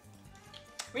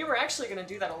 We were actually going to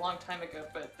do that a long time ago,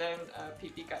 but then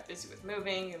PP got busy with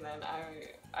moving, and then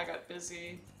I got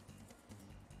busy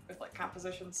with like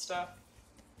composition stuff,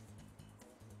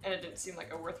 and it didn't seem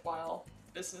like a worthwhile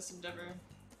business endeavor,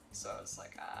 so I was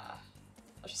like,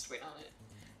 I'll just wait on it.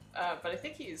 But I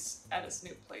think he's at his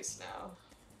new place now,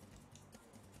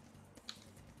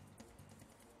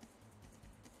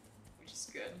 which is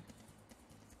good.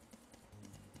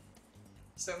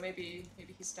 So maybe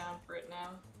he's down for it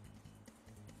now.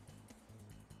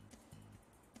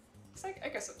 I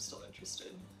guess I'm still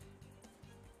interested.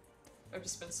 I've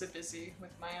just been so busy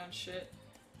with my own shit.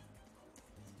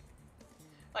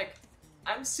 Like,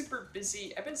 I'm super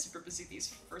busy. I've been super busy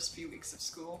these first few weeks of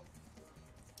school.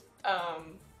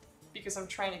 Because I'm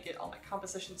trying to get all my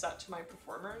compositions out to my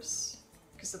performers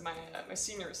because of my my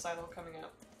senior recital coming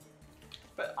up.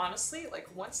 But honestly, like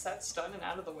once that's done and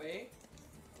out of the way,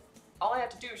 all I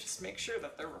have to do is just make sure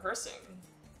that they're rehearsing.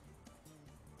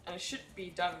 And I should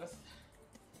be done with,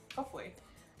 hopefully,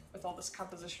 with all this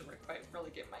composition work if I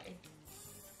really get my,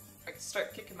 I can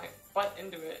start kicking my butt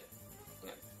into it, you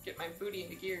know, get my booty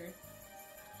into gear.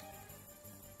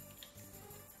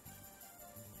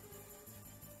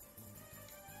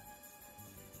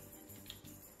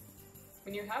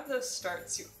 When you have those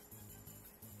starts, you...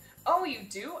 Oh, you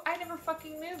do? I never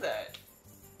fucking knew that.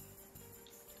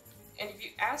 And if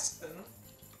you ask them...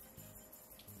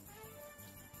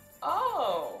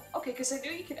 Oh! Okay, because I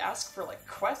knew you could ask for, like,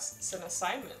 quests and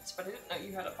assignments, but I didn't know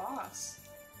you had a boss.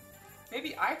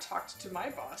 Maybe I talked to my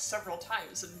boss several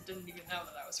times and didn't even know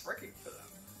that I was working for them.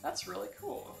 That's really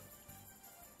cool.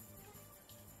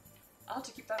 I'll have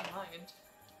to keep that in mind.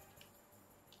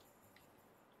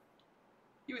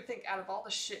 You would think out of all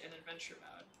the shit in Adventure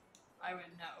Mode, I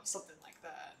would know something like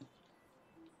that.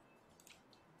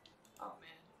 Oh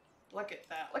man, look at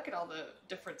that. Look at all the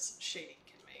difference shading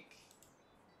can make.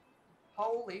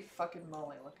 Holy fucking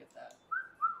moly, look at that.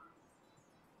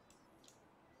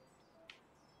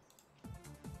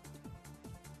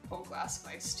 Full glass of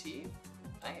iced tea.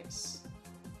 Nice.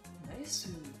 Nice.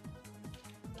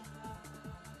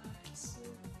 Nice.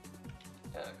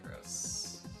 Oh, gross.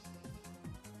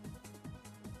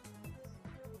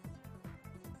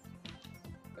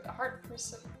 But a hard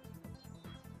person.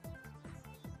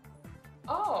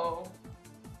 Oh.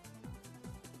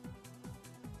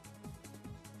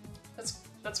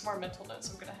 That's more mental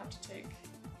notes I'm gonna have to take.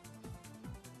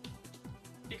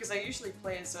 Because I usually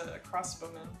play as a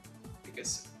crossbowman,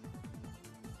 because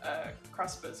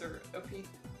crossbows are OP.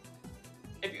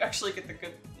 If you actually get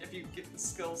if you get the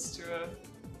skills to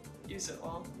use it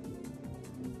well.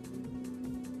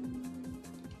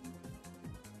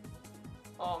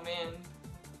 Oh man.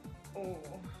 Oh.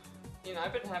 You know,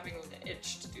 I've been having an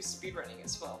itch to do speedrunning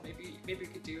as well. Maybe we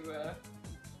could do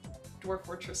Dwarf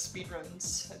Fortress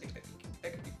speedruns. I think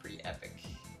that could be pretty epic.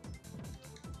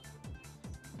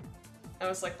 That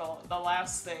was like the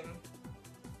last thing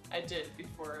I did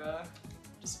before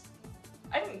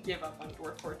I didn't give up on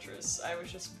Dwarf Fortress. I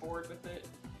was just bored with it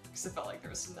because I felt like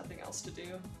there was nothing else to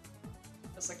do.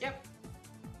 was like, yep,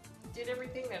 did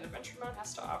everything that Adventure Mode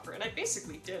has to offer. And I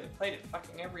basically did. I played it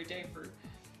fucking every day for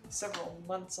several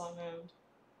months on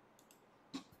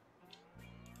end.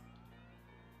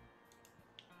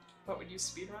 What would you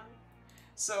speedrun?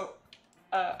 So,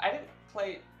 I didn't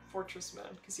play Fortress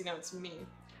Mode, because you know it's me.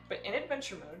 But in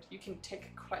Adventure Mode, you can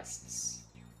take quests.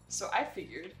 So I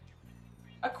figured,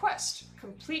 a quest.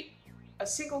 Complete a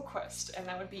single quest, and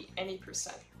that would be any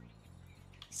 %.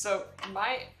 So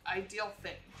my ideal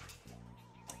thing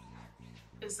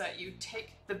is that you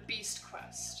take the beast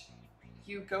quest.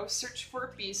 You go search for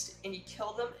a beast, and you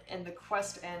kill them, and the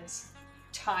quest ends.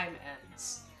 Time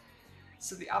ends.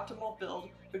 So the optimal build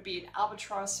would be an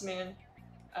albatross man,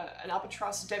 an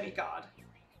albatross demigod,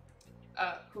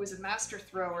 who is a master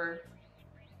thrower,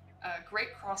 a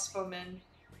great crossbowman,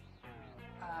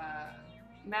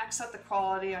 max out the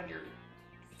quality on your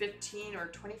 15 or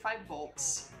 25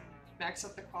 bolts, max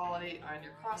out the quality on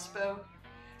your crossbow.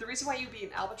 The reason why you'd be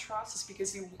an albatross is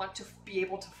because you want to be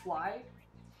able to fly,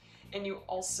 and you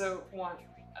also want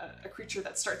a creature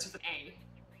that starts with an A.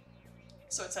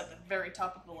 So it's at the very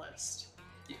top of the list.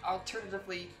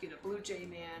 Alternatively, you could get a blue jay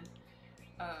man,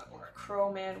 or a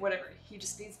crow man, whatever. He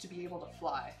just needs to be able to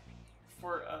fly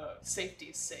for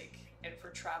safety's sake and for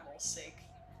travel's sake.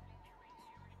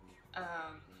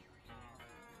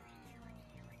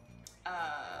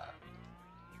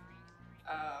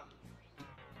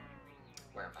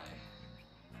 Where am I?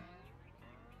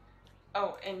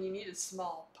 Oh, and you need a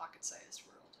small pocket-sized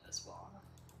world as well.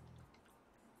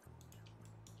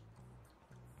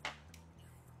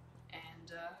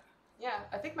 And yeah,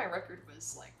 I think my record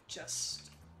was like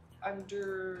just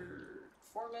under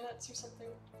 4 minutes or something.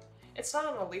 It's not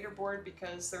on a leaderboard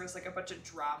because there was like a bunch of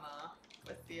drama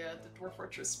with the Dwarf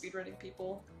Fortress speedrunning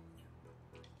people.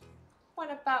 What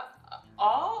about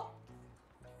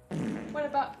What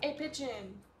about a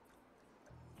pigeon?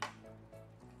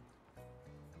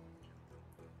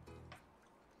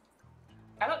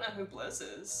 I don't know who Blizz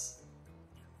is,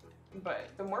 but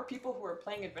the more people who are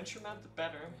playing Adventure Mode, the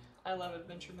better. I love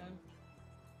Adventure Mode.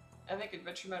 I think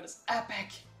Adventure Mode is epic.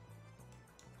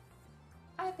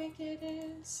 I think it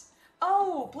is.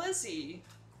 Oh, Blizzy!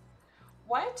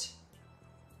 What?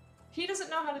 He doesn't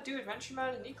know how to do Adventure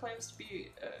Mode and he claims to be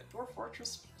a Dwarf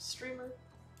Fortress streamer?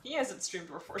 He hasn't streamed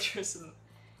Dwarf Fortress in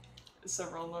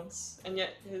several months, and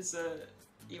yet his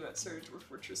emotes are Dwarf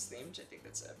Fortress themed. I think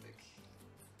that's epic.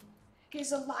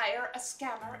 He's a liar, a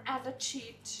scammer, and a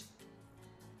cheat.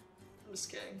 I'm just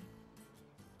kidding.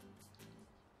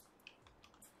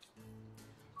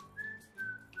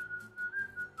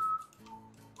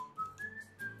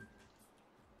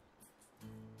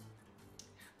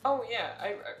 Oh yeah,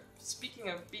 speaking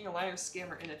of being a liar,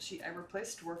 scammer, and a cheat, I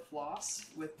replaced Dwarf Floss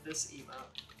with this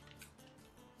emote.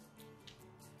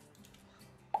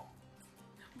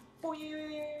 Boy!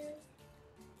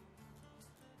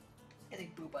 I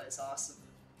think Booba is awesome.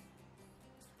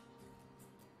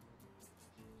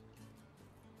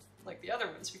 Like the other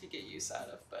ones we could get use out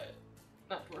of, but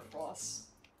not Dwarf Floss.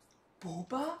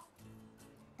 Booba?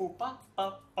 Booba?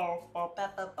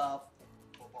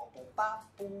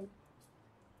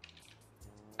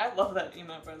 I love that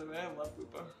emote, by the way. I love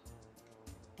Booba.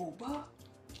 Booba?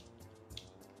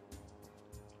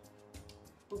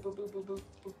 Booba boo boo boo boo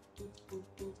boo boo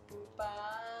boo boo ba.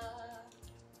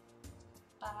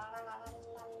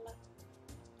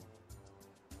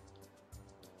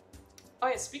 Oh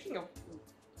yeah, speaking of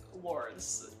lore,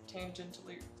 this is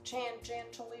tangentially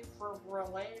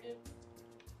related.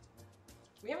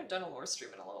 We haven't done a lore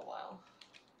stream in a little while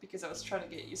because I was trying to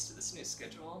get used to this new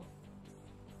schedule.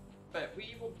 But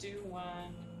we will do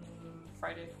one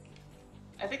Friday.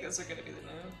 I think those are going to be the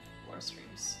new lore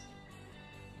streams.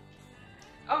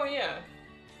 Oh yeah.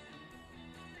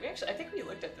 I think we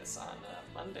looked at this on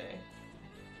Monday.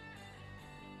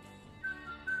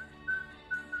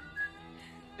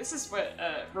 This is what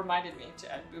reminded me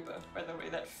to add Booba, by the way,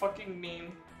 that fucking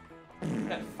meme.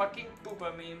 That fucking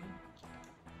Booba meme.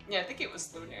 Yeah, I think it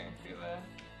was Lunar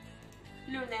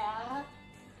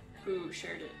who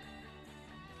shared it.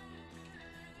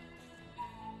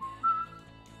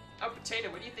 Oh, Potato,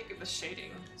 what do you think of the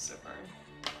shading so far?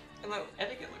 And I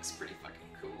think it looks pretty fucking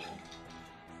cool.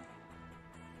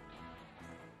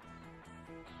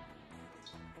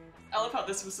 I love how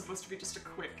this was supposed to be just a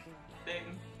quick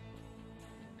thing.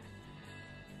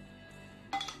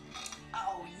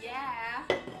 Oh yeah!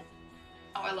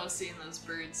 Oh, I love seeing those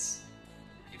birds.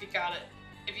 If you got it.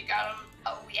 If you got them,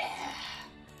 oh yeah!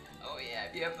 Oh yeah,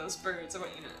 if you have those birds, I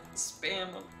want you to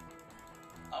spam them.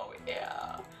 Oh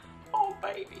yeah! Oh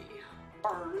baby!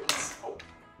 Birds! Oh.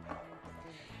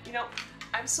 You know,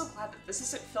 I'm so glad that this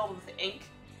isn't filled with ink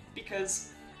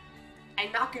because I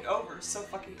knock it over so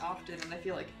fucking often and I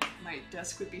feel like my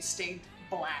desk would be stained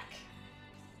black.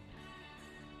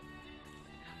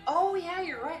 Oh yeah,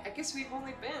 you're right. I guess we've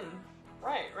only been...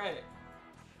 Right.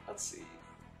 Let's see.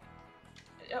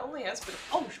 It only has been...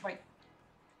 Oh, wait.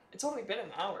 It's only been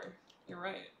an hour. You're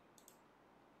right.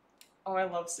 Oh, I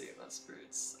love seeing those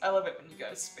birds. I love it when you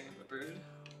guys spam the bird.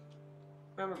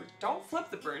 Remember, don't flip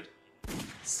the bird.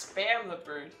 Spam the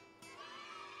bird.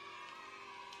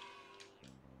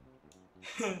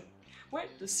 What?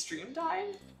 The stream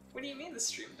died? What do you mean the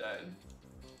stream died?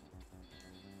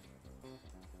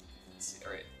 Let's see.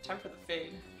 Alright, time for the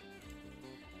fade.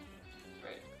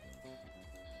 Right.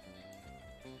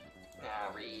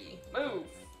 Nari. Move!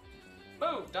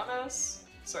 Move, dumbass!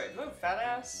 Sorry, move, fat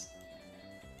ass!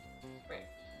 Wait,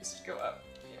 just go up.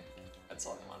 Yeah, that's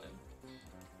all I wanted.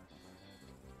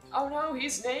 Oh no,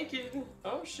 he's naked!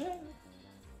 Oh shit!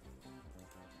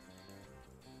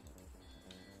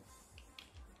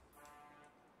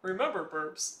 Remember,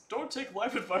 burps, don't take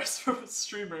life advice from a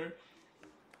streamer.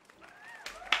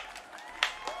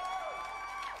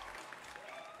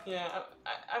 Yeah,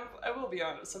 I will be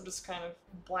honest, I'm just kind of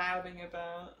blabbing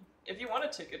about. If you want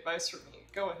to take advice from me,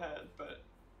 go ahead, but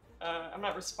I'm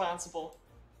not responsible.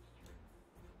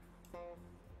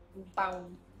 Bow,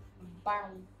 bow,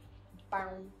 bow,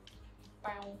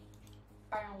 bow,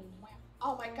 bow, wow.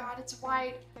 Oh my god, it's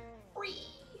white! Whee!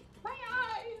 My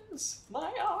eyes!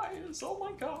 My eyes! Oh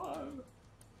my god!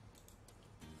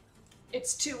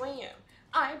 It's 2 AM.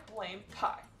 I blame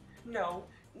Pi. No,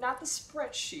 not the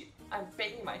spreadsheet. I'm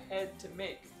banging my head to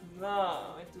make.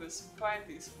 No, it was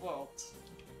Spidey's fault.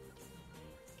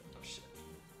 Oh shit.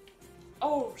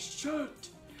 Oh shit!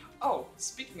 Oh,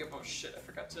 speaking of oh shit, I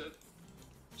forgot to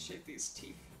shave these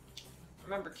teeth.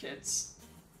 Remember kids,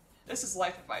 this is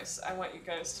life advice I want you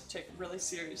guys to take really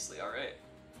seriously, alright?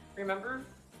 Remember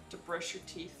to brush your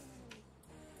teeth.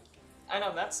 I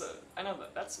know that's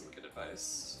some good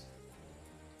advice.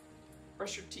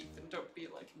 Brush your teeth and don't be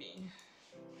like me.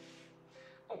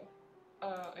 Oh,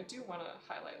 I do want to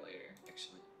highlight later,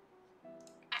 actually.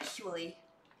 Actually.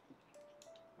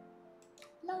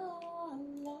 La la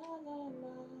la la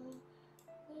la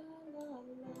la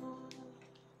la.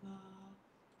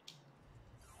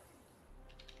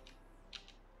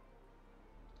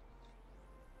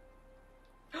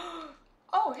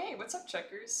 Oh, hey, what's up,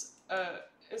 Checkers?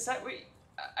 Is that what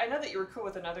I know that you were cool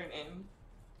with another name,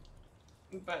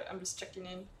 but I'm just checking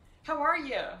in. How are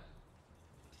ya?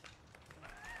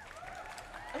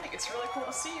 I think it's really cool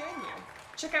to see you in here.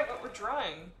 Check out what we're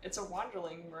drawing. It's a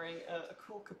wanderling wearing a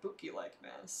cool kabuki-like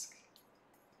mask.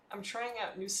 I'm trying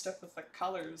out new stuff with the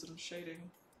colors and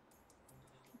shading.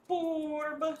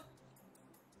 Borb!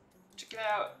 Check it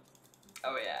out.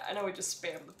 Oh yeah, I know we just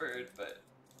spammed the bird, but...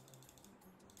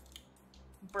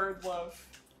 Bird love.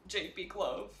 JP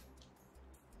Glove.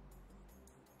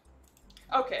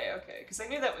 Okay, because I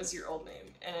knew that was your old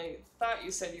name, and I thought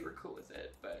you said you were cool with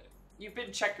it, but you've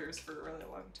been Checkers for a really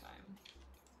long time.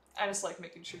 I just like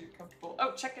making sure you're comfortable.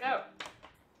 Oh, check it out!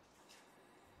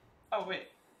 Oh, wait.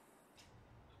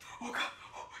 Oh god,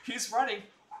 he's running!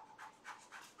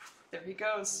 There he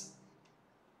goes.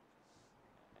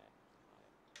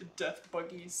 The death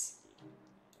buggies.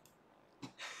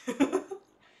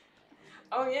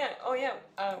 Oh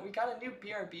yeah, we got a new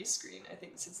BRB screen, I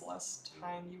think, since the last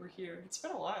time you were here. It's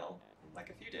been a while, like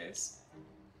a few days.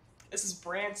 This is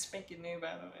brand spanking new,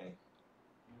 by the way.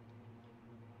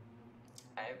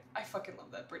 I fucking love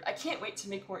that bird. I can't wait to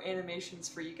make more animations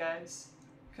for you guys,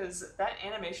 because that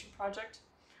animation project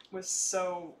was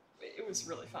so... it was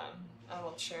really fun. I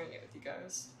loved sharing it with you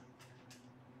guys.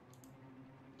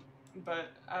 But,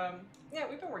 yeah,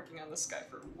 we've been working on this guy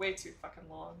for way too fucking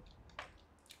long.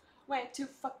 Way too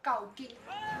fucking...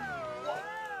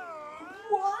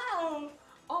 Wow!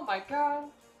 Oh my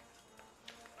god.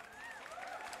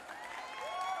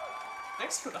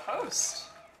 Thanks for the host.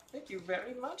 Thank you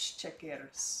very much,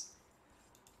 Checkers.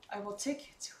 I will take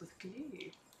it with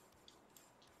glee.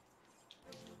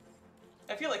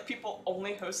 I feel like people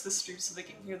only host the stream so they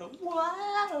can hear the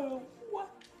wow! What?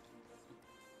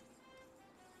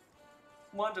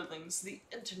 Wanderlings, the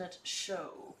internet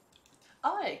show.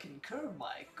 I concur,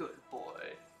 my good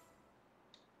boy.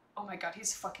 Oh my god,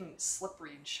 he's fucking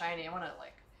slippery and shiny. I wanna,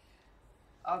 like...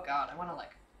 oh god, I wanna,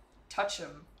 like, touch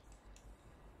him.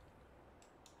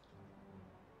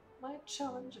 My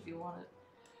challenge if you want it.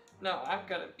 No, I'm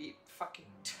gonna be fucking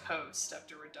toast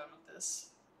after we're done with this.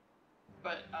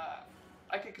 But,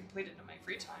 I could complete it in my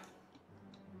free time.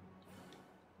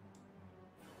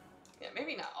 Yeah,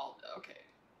 maybe not all... okay.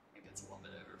 Maybe it's a little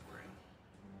bit over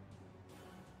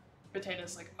for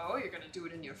Potato's like, oh, you're gonna do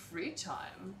it in your free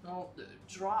time? Well,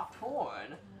 draw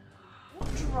porn.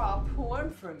 Draw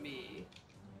porn for me.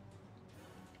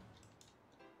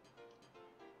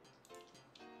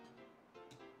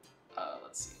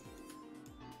 Let's see.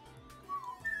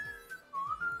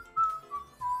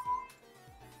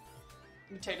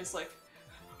 Potato's like,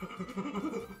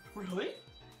 really?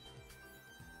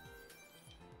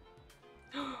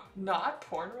 Not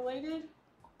porn related?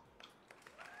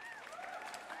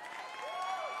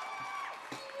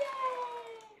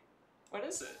 What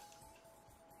is it?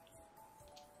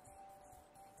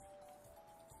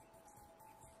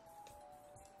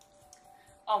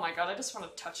 Oh my god, I just want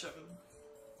to touch him.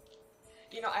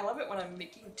 You know, I love it when I'm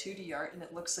making 2D art and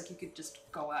it looks like you could just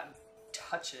go out and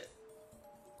touch it.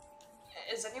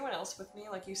 Is anyone else with me?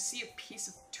 Like, you see a piece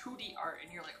of 2D art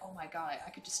and you're like, oh my god, I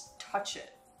could just touch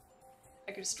it.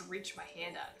 I could just reach my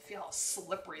hand out and feel how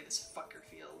slippery this fucker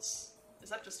feels. Is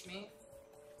that just me?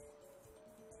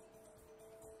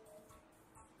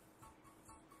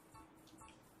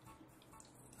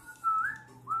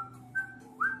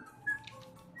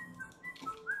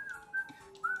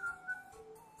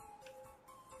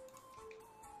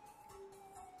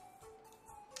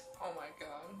 Oh my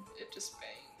god, it just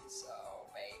bangs. Oh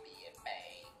baby, it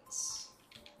bangs.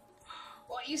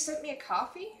 What, you sent me a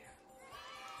coffee?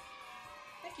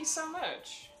 Thank you so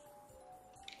much.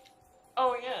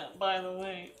 Oh yeah, by the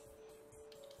way.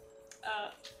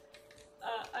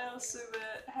 I also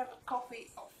have a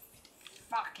coffee. Oh,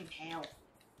 fucking hell.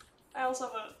 I also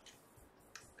have a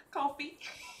coffee.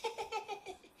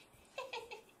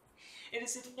 It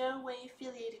is in no way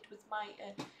affiliated with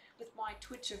my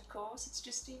Twitch, of course. It's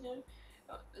just, you know,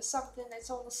 something that's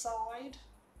on the side.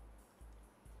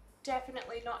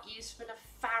 Definitely not used for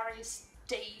nefarious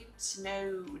deeds.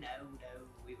 No, no, no.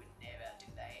 We would never do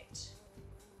that.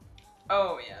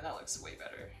 Oh yeah, that looks way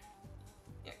better.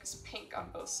 Yeah, because pink on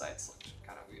both sides looked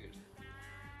kind of weird.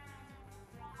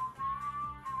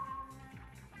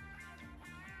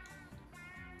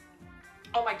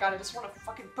 Oh my god, I just want to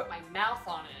fucking put my mouth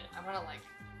on it. I want to, like,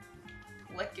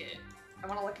 lick it. I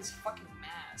want to lick his fucking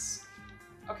mask.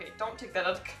 Okay, don't take that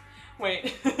out of...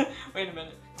 Wait. Wait a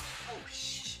minute. Oh,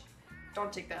 shh.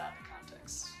 Don't take that out of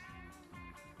context.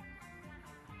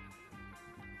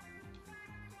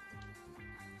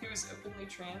 He was openly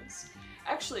trans?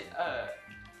 Actually,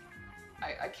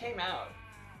 I came out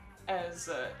as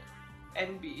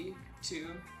NB to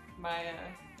my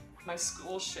my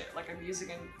school shit. Like, I'm using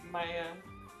my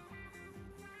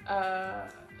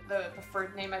the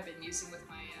preferred name I've been using with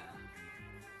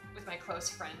my close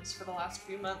friends for the last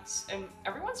few months, and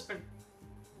everyone's been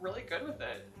really good with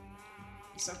it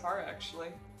so far. Actually,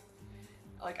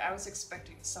 like, I was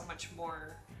expecting so much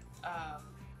more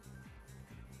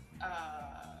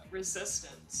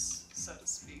resistance, so to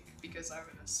speak, because I'm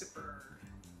in a super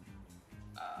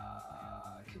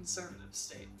conservative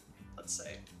state, let's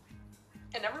say.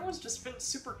 And everyone's just been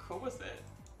super cool with it.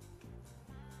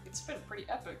 It's been pretty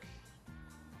epic.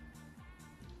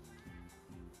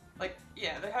 Like,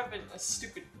 yeah, there have been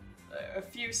a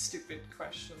few stupid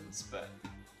questions, but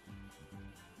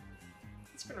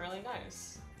it's been really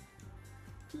nice.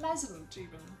 Pleasant,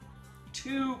 even.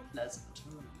 Too pleasant.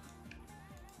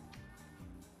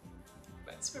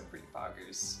 But it's been pretty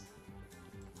poggers.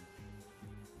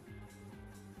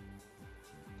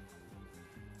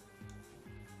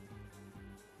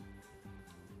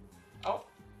 Oh.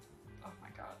 Oh my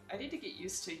god. I need to get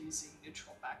used to using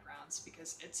neutral backgrounds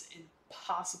because it's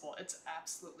impossible. It's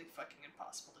absolutely fucking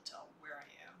impossible to tell where I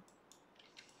am.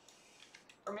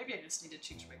 Or maybe I just need to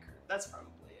change my cursor. That's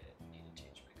probably it. I need to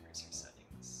change my cursor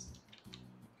settings.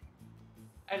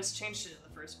 I just changed it in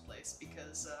the first place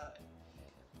because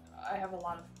I have a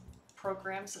lot of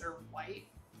programs that are white,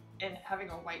 and having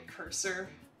a white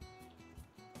cursor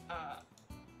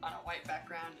on a white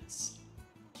background is...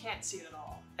 can't see it at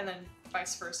all. And then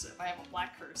vice versa, if I have a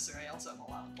black cursor, I also have a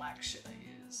lot of black shit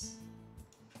I use.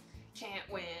 Can't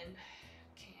win.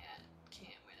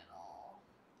 Can't win at all.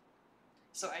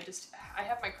 So I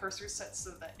have my cursor set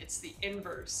so that it's the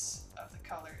inverse of the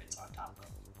color it's on top of.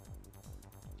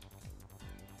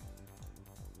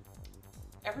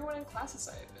 Everyone in classes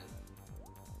I have been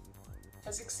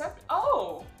has accepted.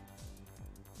 Oh!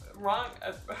 Wrong.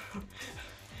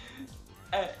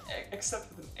 Except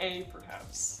with an A,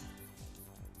 perhaps.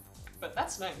 But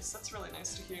that's nice. That's really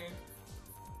nice to hear.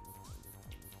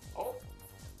 Oh,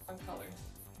 on color.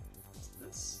 What's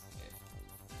this? Okay.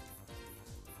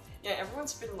 Yeah,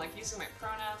 everyone's been like using my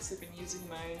pronouns. They've been using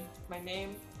my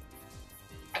name.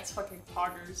 That's fucking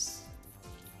poggers.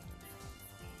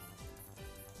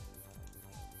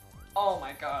 Oh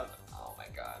my god. Oh my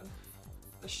god.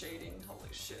 the shading, holy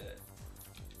shit.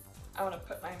 I want to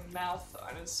put my mouth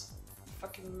on his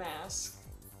fucking mask,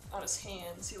 on his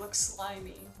hands. He looks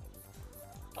slimy.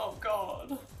 Oh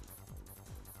god.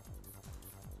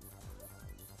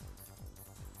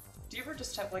 Do you ever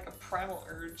just have like a primal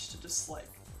urge to just like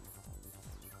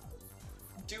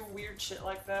do weird shit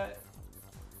like that?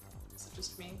 Is it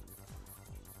just me?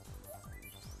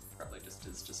 Probably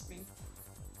just me.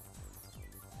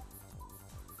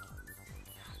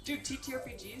 Dude,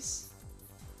 TTRPGs?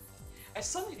 I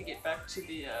still need to get back to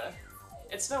the,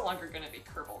 it's no longer gonna be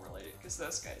Kerbal related, because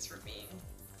those guys were mean.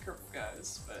 Kerbal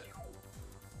guys, but...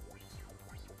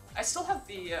 I still have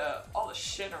the, all the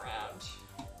shit around.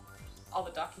 All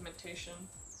the documentation.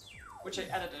 Which I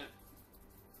added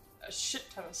a shit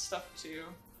ton of stuff to.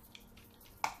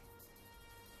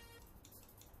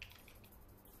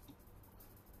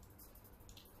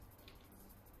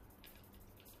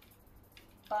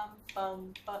 Bum,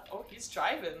 bum, bum. Oh, he's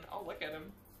driving. Oh, look at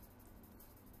him.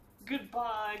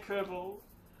 Goodbye, Kerbal.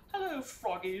 Hello,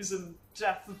 froggies and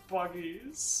death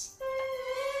buggies.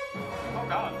 Oh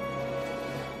god.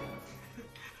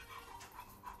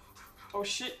 Oh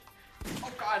shit.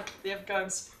 Oh god, they have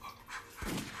guns.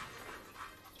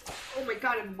 Oh my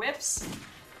god, and whips.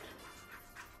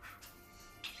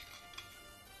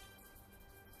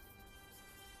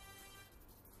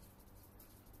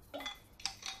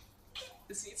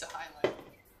 This needs a highlight.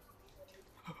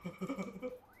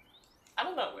 I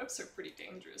don't know, whips are pretty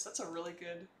dangerous. That's a really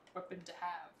good weapon to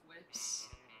have, whips.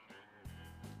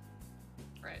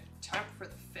 Right, time for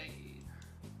the fade.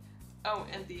 Oh,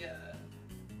 and the,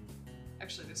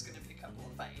 actually there's gonna be a couple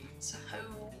of fades.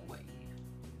 Oh, wait.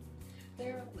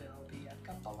 There will be a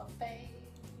couple of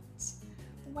fades.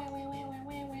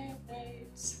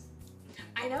 Waits.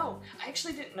 I know, I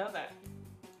actually didn't know that.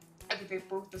 I think they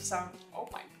broke the sound. Oh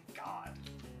my god.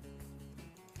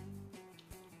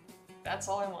 That's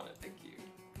all I wanted, thank you.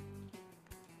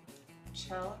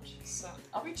 Challenge, so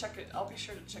I'll be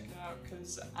sure to check it out,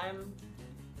 because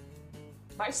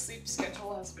my sleep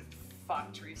schedule has been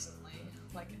fucked recently.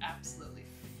 Like, absolutely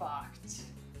fucked.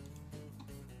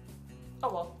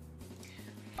 Oh well.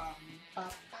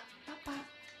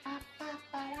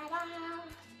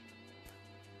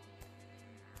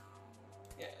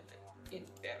 Yeah,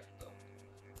 Inferno.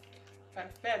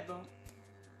 Perfetto.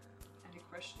 Any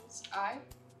questions?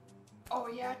 Oh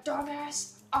yeah,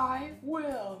 dumbass, I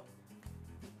will.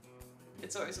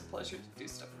 It's always a pleasure to do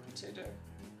stuff with Potato.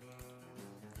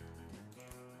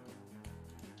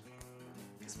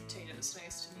 Because Potato is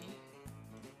nice to me.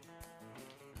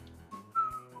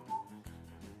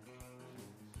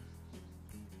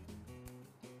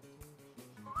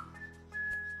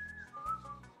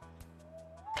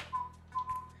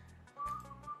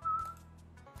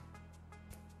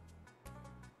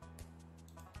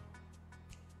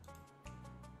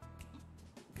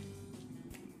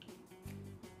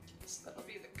 So that'll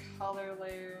be the color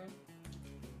layer.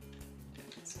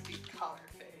 This will be color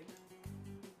fade.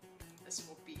 This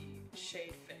will be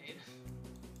shade fade.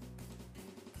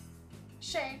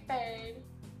 Shade fade!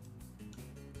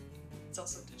 It's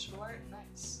also digital art,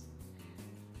 nice.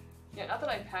 Yeah, not that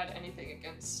I've had anything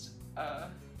against, oh,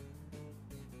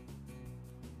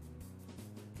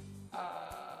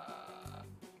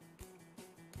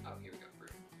 here we go, Brew.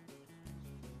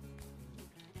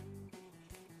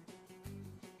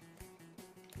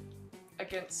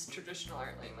 Against traditional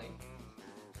art lately.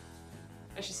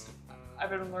 It's just, I've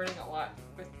been learning a lot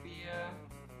with the,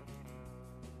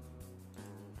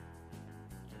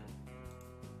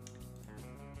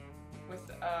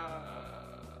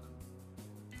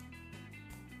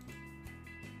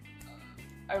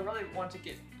 I really want to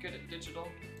get good at digital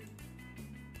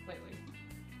lately.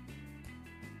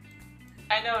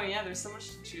 I know, yeah, there's so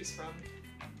much to choose from.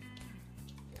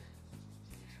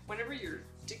 Whenever you're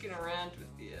dicking around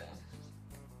with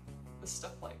the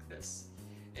stuff like this,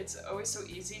 it's always so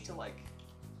easy to like,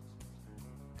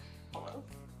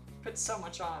 put so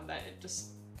much on that it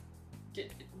just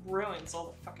it ruins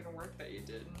all the fucking work that you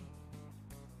did.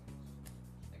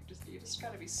 Like, you just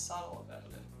gotta be subtle about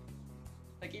it.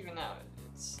 Like, even now,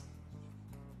 it's,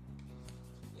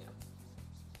 yeah.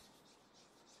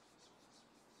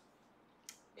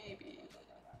 Maybe.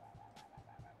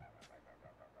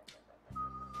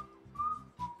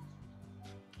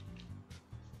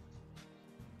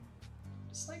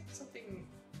 Just like something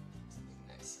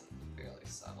nice and fairly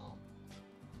subtle.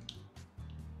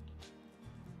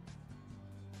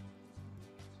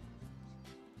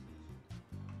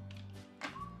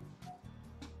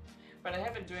 But I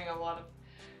have been doing a lot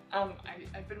of,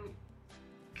 I've been,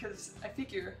 because I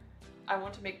figure I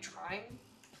want to make drawing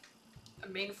a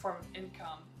main form of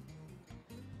income.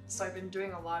 So I've been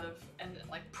doing a lot of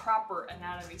like proper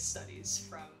anatomy studies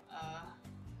from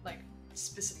like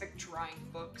specific drawing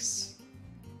books.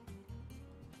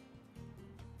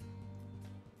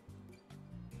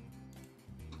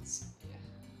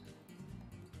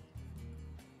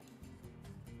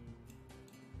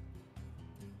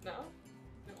 No?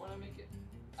 Don't want to make it.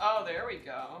 Oh, there we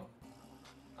go.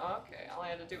 Okay, all I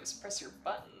had to do was press your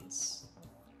buttons.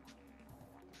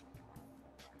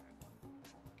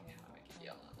 Yeah, I'll make it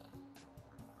yellow then.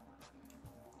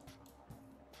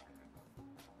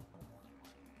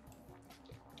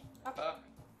 How about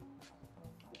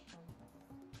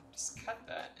just cut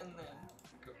that and then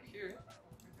go here.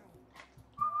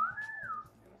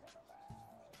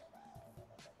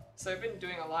 So I've been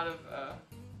doing a lot of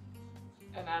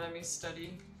anatomy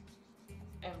study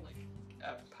and like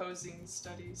posing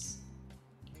studies.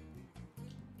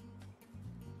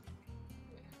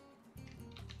 Yeah.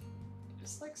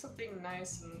 Just like something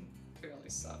nice and fairly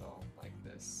subtle like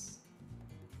this.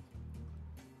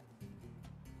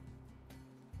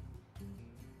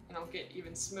 And I'll get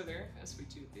even smoother as we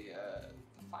do the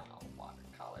final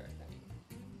watercolor thing.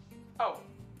 Oh!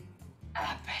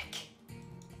 Epic!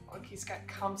 Look, he's got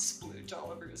cum splooge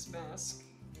all over his mask.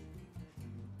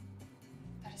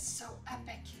 That is so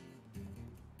epic.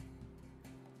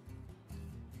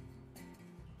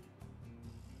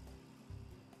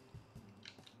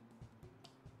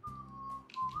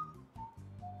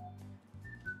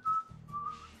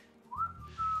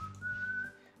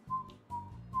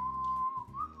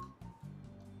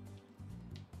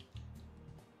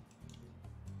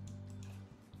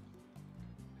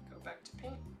 Go back to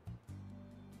paint.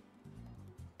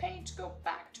 Paint, go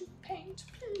back to paint,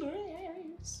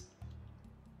 please.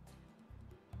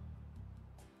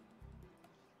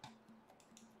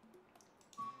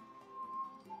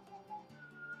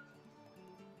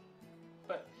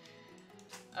 But,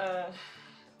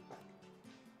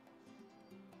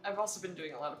 I've also been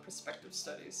doing a lot of perspective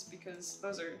studies because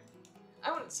those are,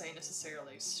 I wouldn't say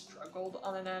necessarily struggled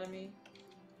on anatomy,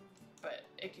 but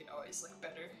it could always look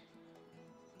better.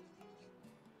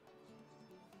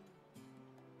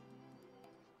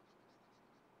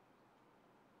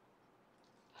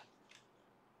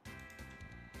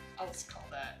 I'll just call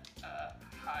that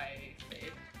high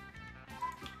fade.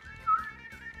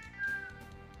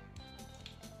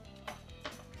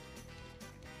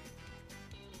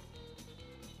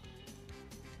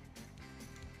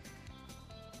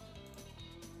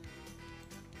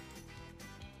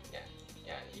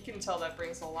 Yeah, you can tell that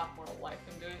brings a lot more life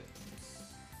into it.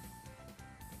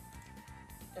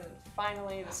 And then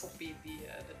finally, this will be the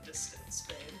distance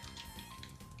fade.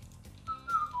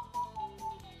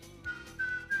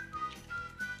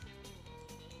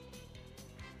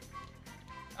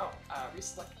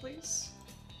 Reselect, please.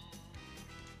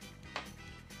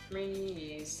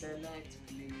 Reselect,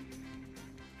 please.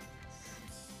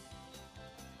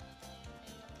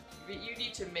 You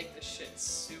need to make the shit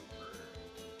super.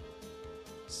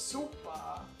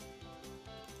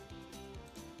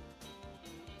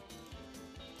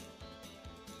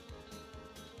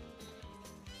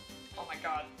 Oh my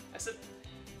god.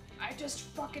 I just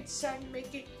fucking said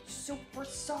make it super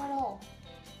subtle.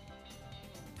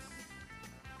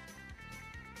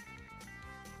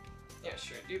 Yeah,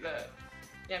 sure, do that.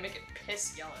 Yeah, make it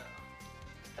piss yellow.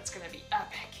 That's gonna be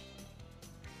epic.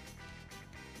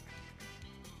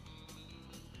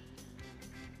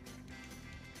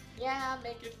 Yeah,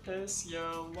 make it piss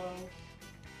yellow.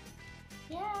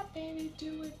 Yeah, baby,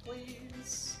 do it,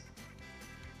 please.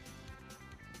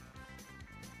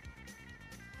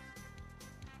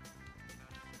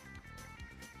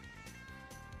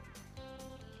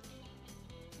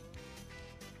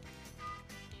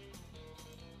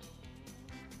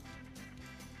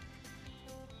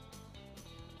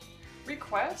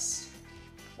 Request?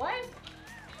 What?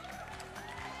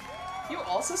 You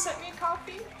also sent me a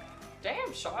copy?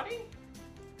 Damn, shoddy.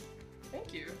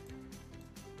 Thank you.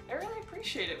 I really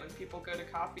appreciate it when people go to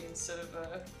coffee instead of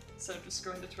just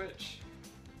going to Twitch.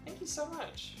 Thank you so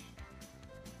much.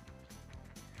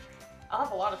 I'll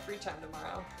have a lot of free time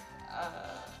tomorrow.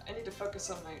 I need to focus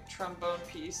on my trombone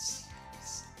piece.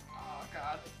 Oh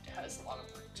god, it has a lot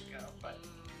of work to go, but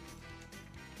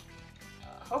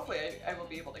hopefully I will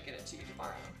be able to get it to you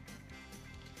tomorrow.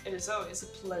 It is always a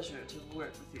pleasure to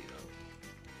work with you.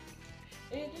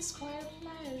 It is quite a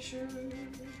pleasure.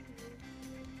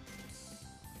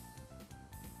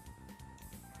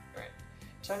 Alright,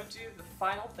 time to do the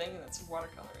final thing, and that's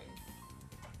watercoloring.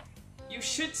 You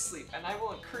should sleep, and I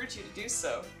will encourage you to do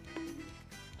so.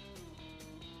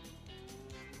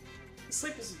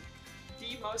 Sleep is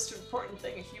the most important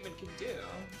thing a human can do.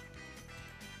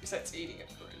 Besides eating,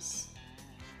 of course.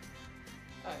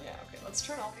 Oh yeah, okay, let's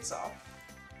turn all these off.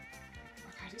 Oh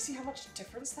god, do you see how much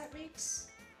difference that makes?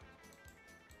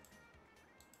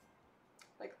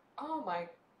 Like, oh my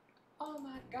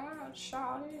god,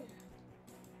 Shawty.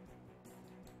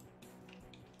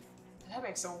 That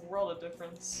makes a world of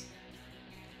difference.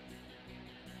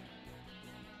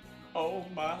 Oh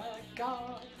my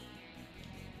god.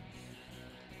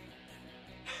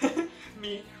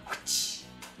 Me,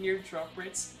 near drop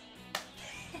rates.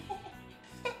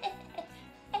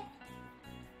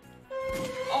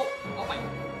 Oh my.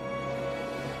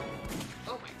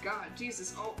 Oh my god,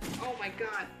 Jesus, oh my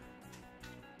god.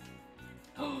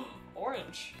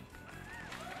 Orange.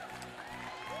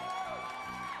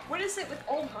 What is it with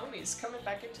old homies coming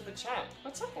back into the chat?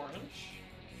 What's up, Orange?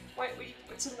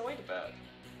 What's annoyed about?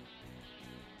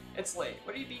 It's late.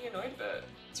 What are you being annoyed about?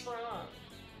 What's going on?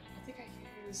 I think I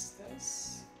used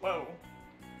this. Whoa.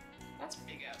 That's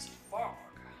big ass fog.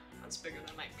 That's bigger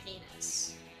than my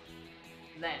penis.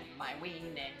 Then my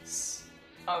weenus.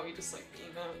 Oh, you just like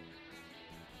being out.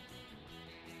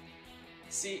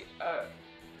 See,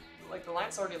 like the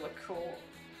lines already look cool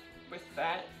with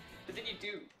that, but then you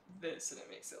do this and it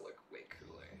makes it look way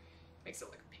cooler. Makes it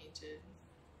look painted.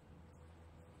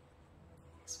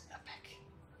 Makes it epic.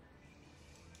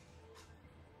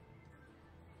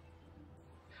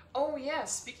 Oh yeah,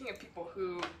 speaking of people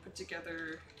who put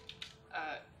together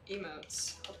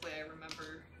emotes, hopefully I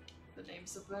remember the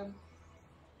names of them.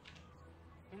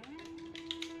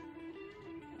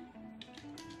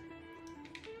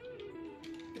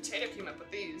 Potato came up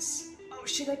with these. Oh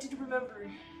shit, I did remember.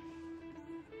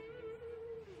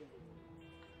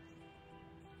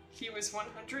 He was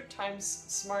 100 times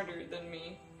smarter than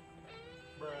me.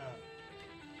 Bruh.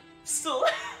 Still.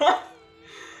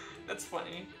 That's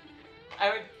funny.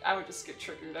 I would just get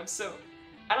triggered.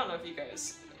 I don't know if you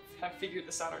guys have figured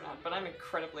this out or not, but I'm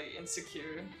incredibly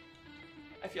insecure.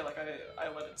 I feel like I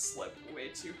let it slip way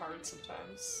too hard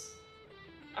sometimes.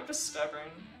 I'm just stubborn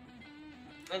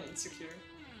and insecure.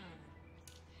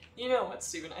 You know what,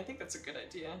 Steven? I think that's a good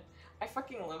idea. I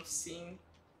fucking love seeing...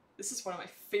 This is one of my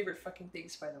favorite fucking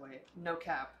things, by the way. No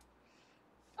cap.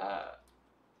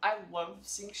 I love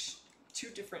seeing two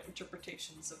different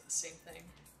interpretations of the same thing.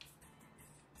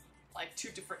 Like, two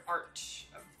different art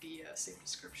of the same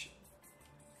description.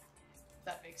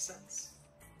 That makes sense.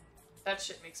 That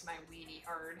shit makes my weenie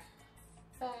hard.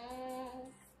 That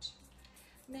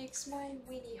makes my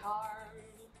weenie hard.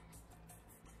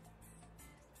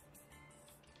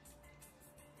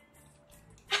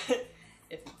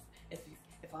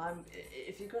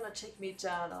 If you're gonna take me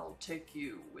down, I'll take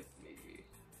you with me.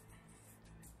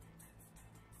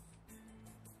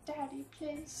 Daddy,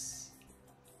 please.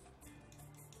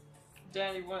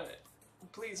 Daddy, what?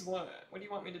 Please, what? What do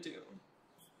you want me to do?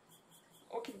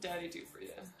 What can Daddy do for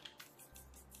you?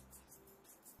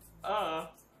 A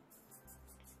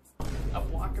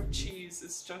block of cheese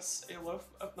is just a loaf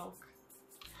of milk.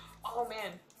 Oh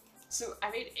man, so I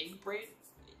made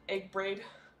egg braid.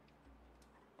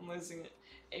 I'm losing it.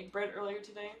 Egg bread earlier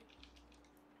today.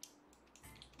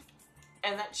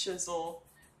 And that chisel,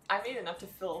 I made enough to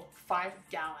fill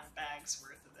 5-gallon bags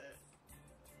worth of it.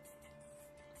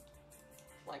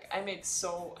 Like, I made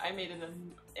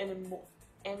an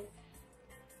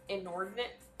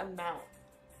inordinate amount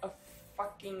of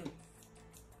fucking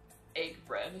egg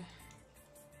bread.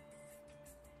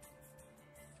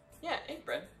 Yeah, egg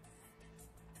bread.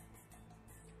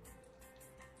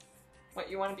 What,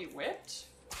 you want to be whipped?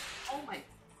 Oh my...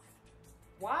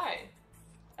 Why?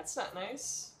 That's not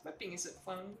nice. Whipping isn't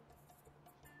fun.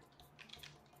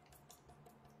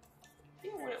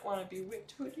 You wouldn't want to be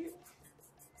whipped, would you?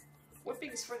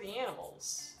 Whipping's for the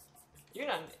animals. You're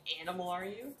not an animal, are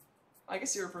you? I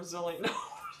guess you're a Brazilian. No,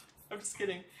 I'm just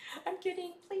kidding. I'm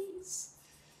kidding, please.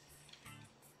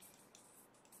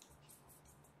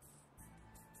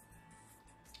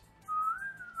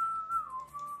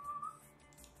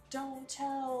 Don't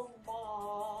tell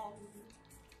Mom.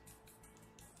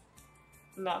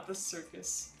 Not the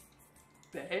circus.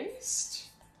 Based?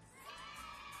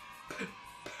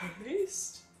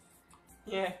 Based?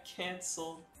 Yeah,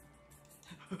 cancelled.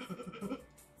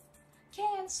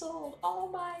 Cancelled! Oh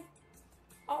my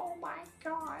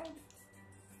god.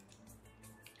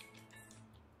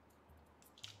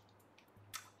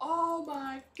 Oh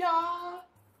my god!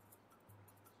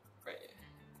 Right.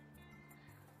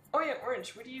 Oh yeah,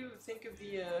 Orange, what do you think of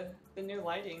the new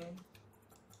lighting?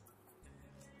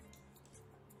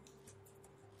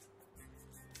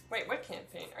 Wait, what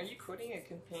campaign? Are you quoting a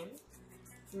campaign?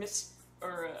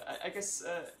 I guess,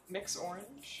 Mix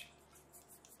Orange?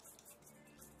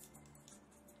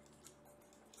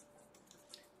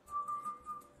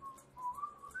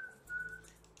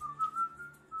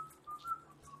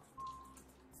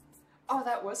 Oh,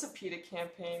 that was a PETA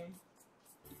campaign.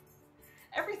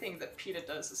 Everything that PETA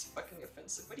does is fucking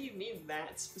offensive. What do you mean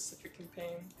that specific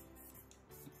campaign?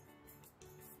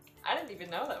 I didn't even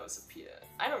know that was a PETA.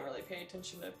 I don't really pay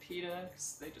attention to PETA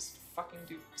because they just fucking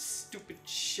do stupid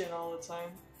shit all the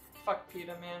time. Fuck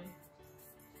PETA, man.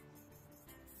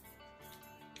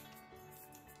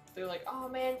 They're like, oh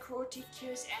man, cruelty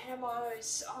kills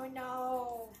animals, oh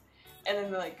no! And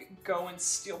then they like go and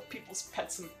steal people's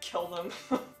pets and kill them.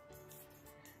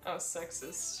 Oh,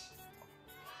 sexist.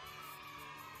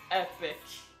 Epic.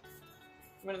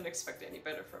 Wouldn't expect any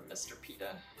better from Mr.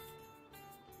 PETA.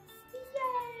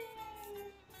 Yay!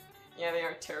 Yeah, they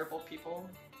are terrible people.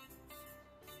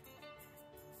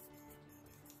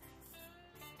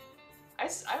 I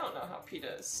don't know how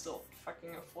PETA is still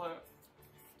fucking afloat.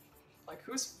 Like,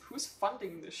 who's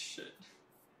funding this shit?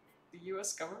 The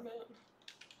US government?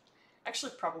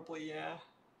 Actually, probably, yeah.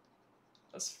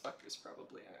 Those fuckers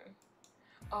probably are.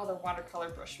 Oh, the watercolor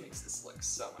brush makes this look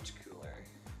so much cooler.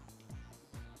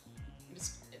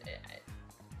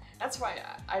 That's why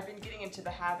I've been getting into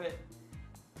the habit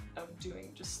of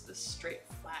doing just the straight,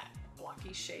 flat,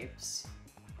 blocky shapes.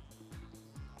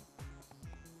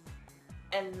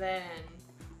 And then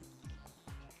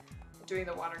doing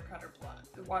the watercolor brush.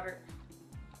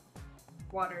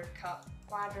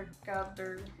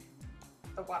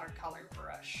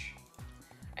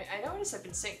 I notice I've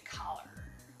been saying color.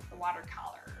 The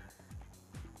watercolor.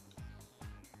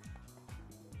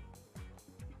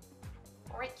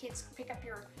 Alright kids, pick up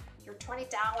your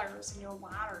 $20 and your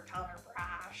watercolor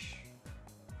brush.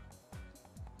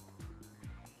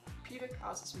 PETA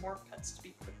causes more pets to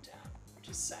be put down, which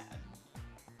is sad.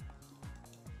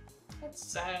 That's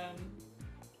sad.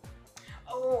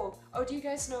 Oh, do you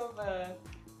guys know of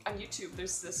on YouTube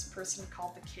there's this person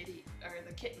called the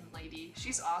Kitten Lady.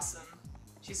 She's awesome.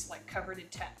 She's like covered in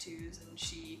tattoos and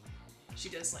she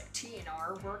does like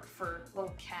TNR work for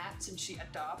little cats and she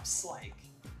adopts like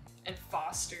and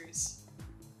fosters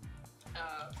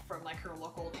from like her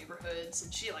local neighborhoods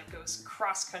and she like goes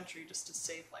cross country just to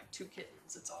save like 2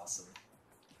 kittens. It's awesome.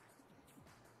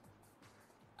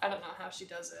 I don't know how she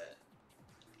does it.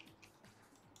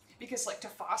 Because like to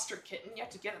foster a kitten you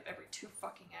have to get up every 2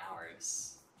 fucking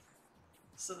hours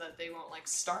so that they won't like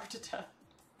starve to death.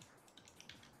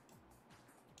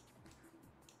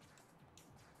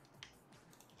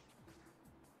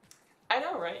 I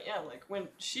know, right? Yeah, like when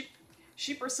sheep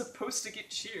are supposed to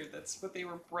get sheared. That's what they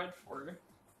were bred for.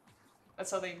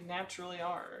 That's how they naturally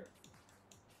are.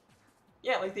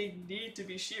 Yeah, like they need to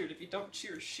be sheared. If you don't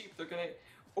shear sheep, they're gonna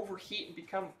overheat and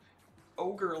become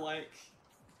ogre-like,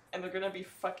 and they're gonna be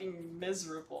fucking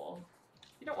miserable.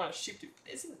 You don't want a sheep to.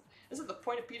 Isn't the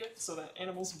point of PETA so that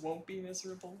animals won't be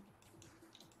miserable?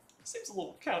 Seems a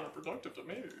little counterproductive to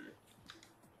me.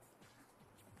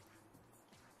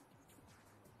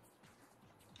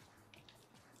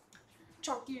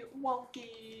 Chunky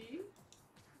wonky.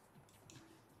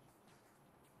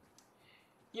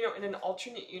 You know, in an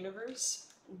alternate universe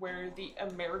where the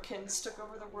Americans took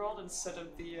over the world instead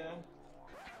of the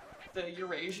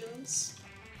Eurasians,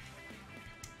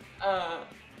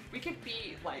 we could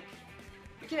be like,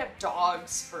 we could have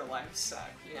dogs for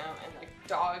livestock, you know, and like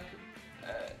dog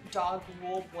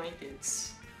wool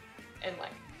blankets, and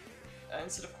like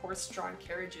instead of horse-drawn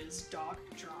carriages,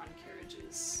 dog-drawn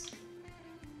carriages.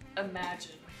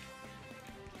 Imagine.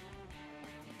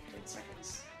 10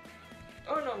 seconds.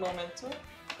 Oh no, momento.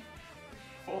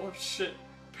 Full of shit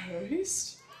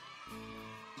paste?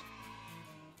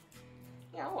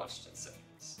 Yeah, I'll watch 10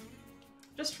 seconds.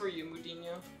 Just for you,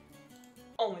 Mudinho.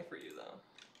 Only for you, though.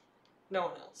 No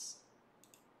one else.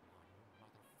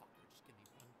 Motherfucker, just give me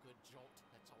one good jolt.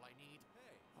 That's all I need.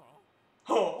 Hey, huh?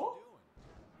 Huh?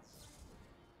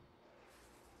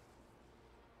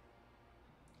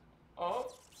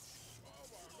 Oh.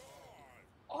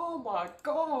 Oh my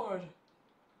god!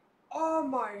 Oh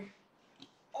my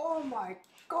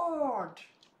god!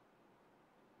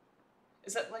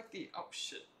 Is that like the, oh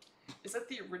shit. Is that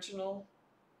the original?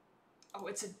 Oh,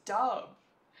 it's a dub.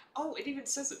 Oh, it even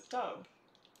says it dub.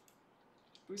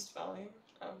 Boost volume?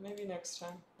 Oh, maybe next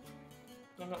time.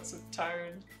 I'm not so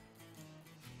tired.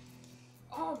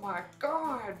 Oh my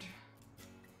god!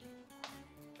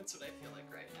 That's what I feel like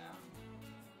right now.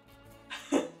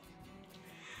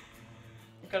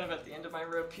 I'm kind of at the end of my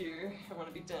rope here. I want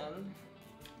to be done.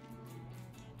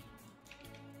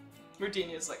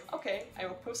 Murdini is like, okay, I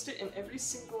will post it in every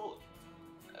single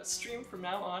stream from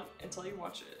now on until you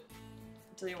watch it.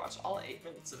 Until you watch all 8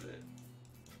 minutes of it.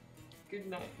 Good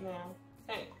night now.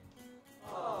 Hey.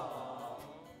 Aww.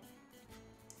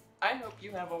 I hope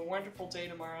you have a wonderful day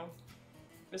tomorrow.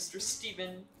 Mr.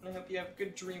 Steven, and I hope you have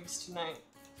good dreams tonight,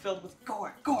 filled with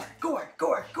gore, gore, gore,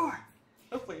 gore, gore!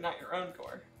 Hopefully not your own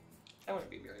gore. That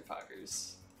wouldn't be very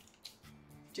poggers.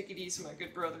 Take it easy, my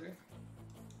good brother.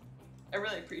 I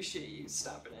really appreciate you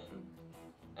stopping in.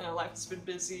 I know life has been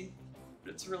busy,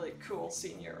 but it's really cool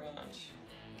seeing you around.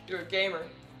 You're a gamer.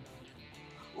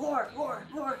 Lord, Lord,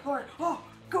 Lord, Lord, oh!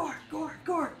 Gore, gore,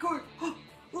 gore, gore, oh!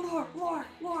 Lord, Lord,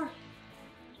 Lord!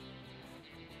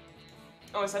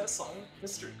 Oh, is that a song?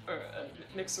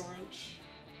 Mix Orange?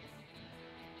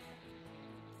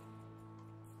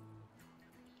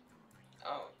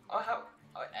 Oh,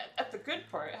 at the good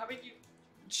part, how about you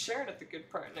share it at the good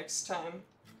part next time?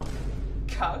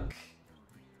 Cuck?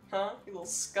 Huh? You little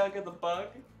scug of the bug?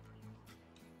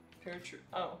 Paratrooper.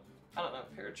 Oh, I don't know,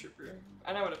 paratrooper.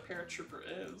 I know what a paratrooper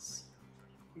is,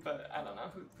 but I don't know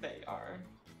who they are.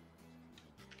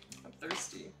 I'm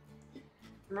thirsty.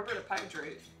 Remember to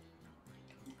hydrate.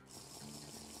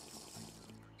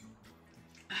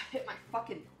 I hit my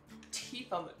fucking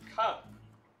teeth on the cup.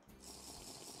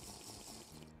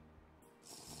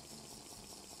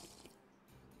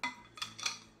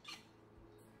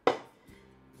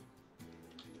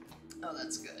 Oh,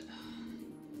 that's good.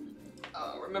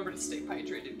 Remember to stay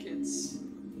hydrated, kids.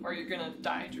 Or you're gonna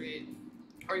dehydrate.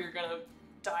 Or you're gonna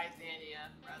die Thania,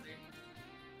 rather.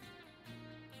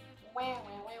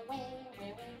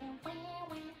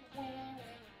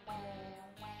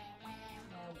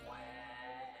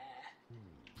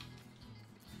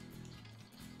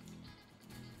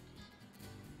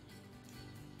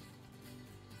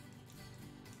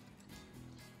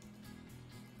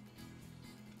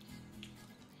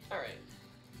 Alright.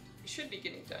 We should be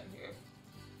getting done here.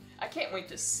 I can't wait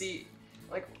to see,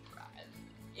 like,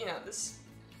 you know, this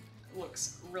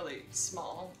looks really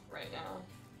small right now,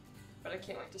 but I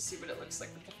can't wait to see what it looks like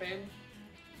with the fade.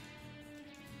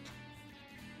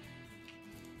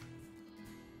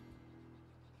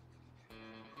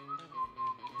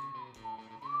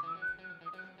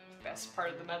 Best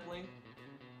part of the medley.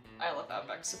 I love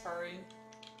Outback Safari.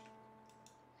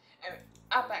 Anyway,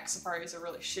 Outback Safari is a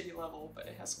really shitty level, but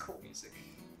it has cool music.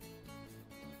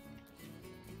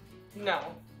 No,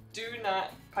 do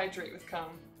not hydrate with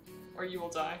cum, or you will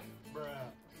die.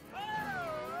 Bruh.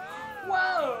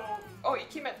 Whoa! Oh, he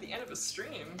came at the end of a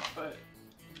stream, but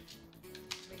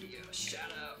let me give a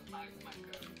shout out, my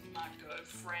good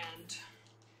friend,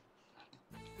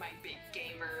 my big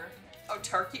gamer. Oh,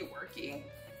 Tarky Worky.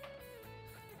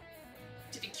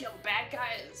 Did he kill the bad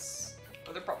guys?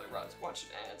 Oh, they're probably watching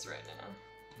ads right now.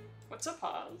 What's up,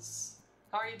 Oz?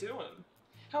 How are you doing?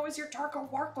 How is your Tarko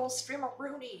Warkle streamer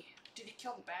Rooney? Did he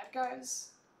kill the bad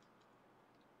guys?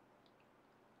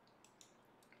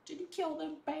 Did he kill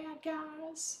them bad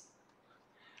guys?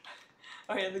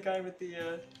 Oh yeah, the guy with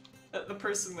the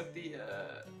person with the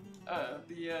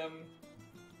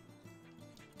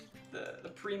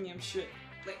premium shit.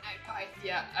 Late night pie.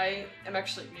 Yeah, I am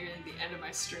actually nearing the end of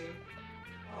my stream.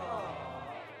 Oh.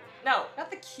 No,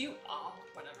 not the cute. Oh,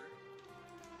 whatever.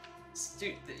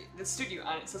 Dude, the studio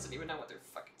audience doesn't even know what they're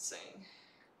fucking saying.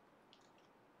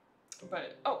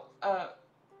 But, oh,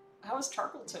 how is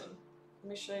Tarkleton? Let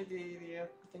me show you the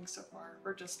thing so far.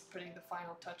 We're just putting the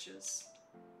final touches.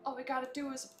 All we gotta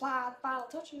do is apply the final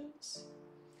touches.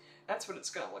 That's what it's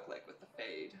gonna look like with the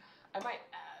fade. I might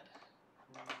add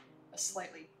a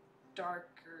slightly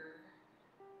darker...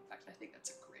 In fact, I think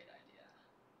that's a great idea.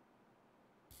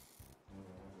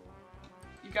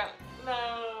 You got...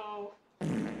 No!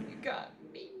 You got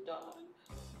memed on.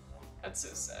 That's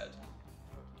so sad.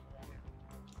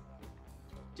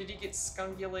 Did he get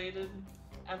skungulated?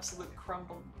 Absolute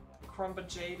crumba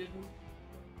jaded?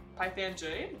 Python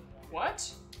Jade?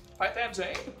 What? Python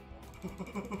Jade?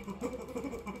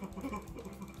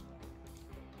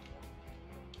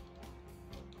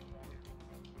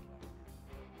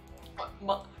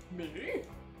 Me?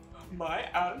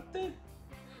 My outfit?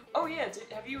 Oh yeah,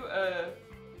 have you, I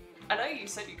know you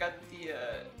said you got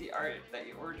the art that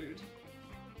you ordered.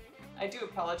 I do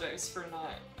apologize for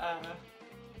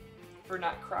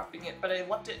not cropping it, but I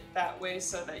left it that way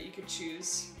so that you could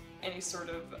choose any sort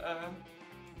of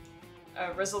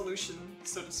resolution,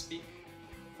 so to speak,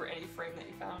 for any frame that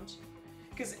you found.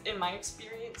 Because in my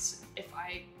experience, if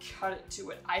I cut it to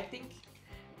what I think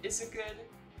is a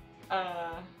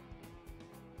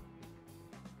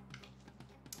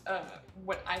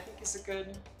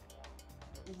good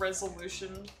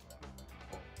resolution,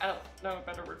 I don't know a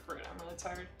better word for it, I'm really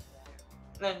tired.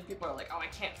 Then people are like, oh, I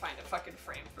can't find a fucking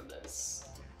frame for this.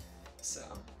 So,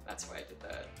 that's why I did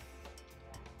that.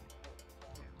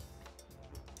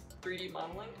 3D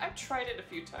modeling? I've tried it a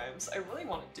few times. I really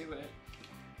want to do it.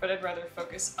 But I'd rather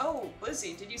focus. Oh,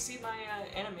 Lizzie, did you see my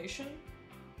animation?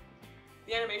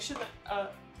 The animation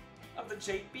of the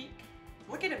Jade Beak?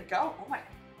 Look at him go! Oh my.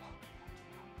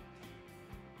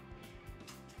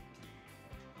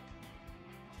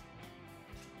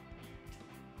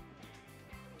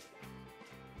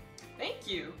 Thank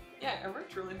you! Yeah, I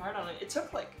worked really hard on it. It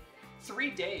took like 3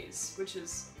 days, which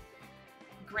is...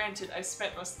 Granted, I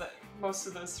spent most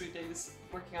of those 3 days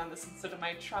working on this instead of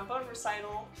my trombone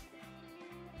recital.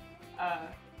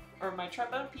 Or my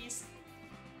trombone piece.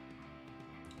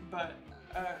 But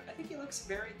I think he looks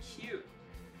very cute.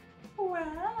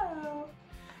 Wow!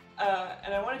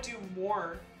 And I want to do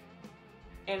more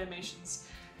animations.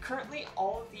 Currently,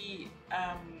 all of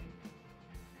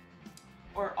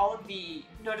the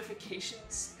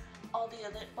notifications, all the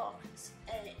alert box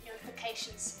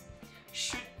notifications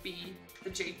should be the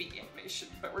Jade Beak animation,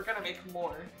 but we're gonna make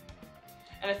more.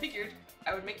 And I figured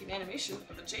I would make an animation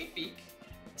of the Jade Beak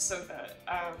so that,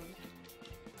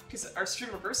 because our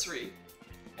streamiversary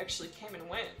actually came and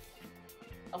went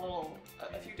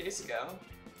a few days ago.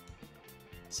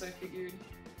 So I figured,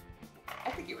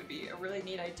 I think it would be a really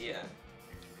neat idea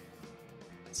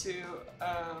to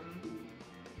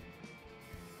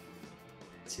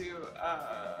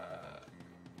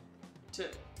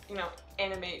you know,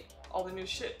 animate all the new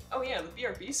shit. Oh yeah, the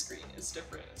BRB screen is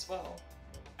different as well.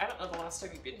 I don't know the last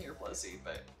time you've been here, Blizzy,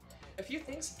 but a few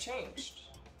things have changed.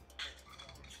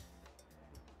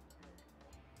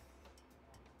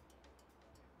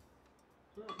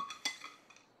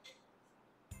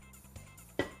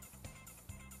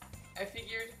 I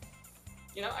figured,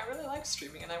 you know, I really like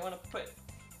streaming and I want to put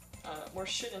more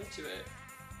shit into it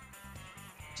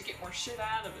to get more shit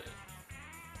out of it.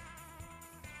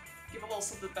 Give a little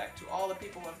something back to all the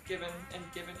people who have given and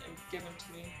given and given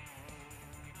to me.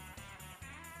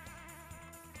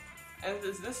 And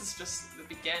this is just the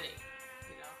beginning,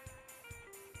 you know.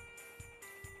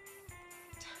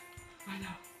 I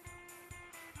know.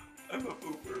 I'm a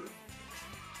boomer.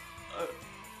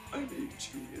 I need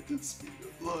to be at the speed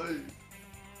of light.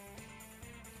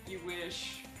 You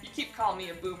wish. You keep calling me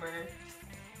a boomer,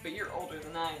 but you're older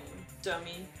than I am,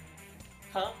 dummy.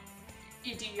 Huh?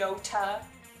 Idiota,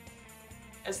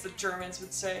 as the Germans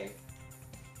would say.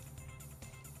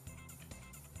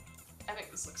 I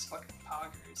think this looks fucking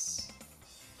poggers.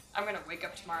 I'm gonna wake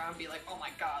up tomorrow and be like, oh my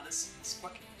god, this is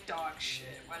fucking dog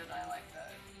shit. Why did I like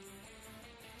that?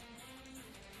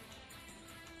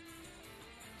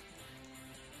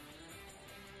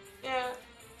 Yeah,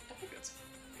 I think that's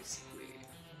basically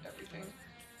everything.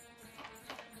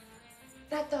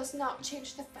 That does not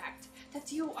change the fact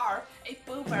that you are a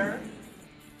boomer.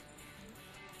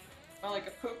 More like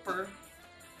a pooper.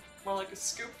 More like a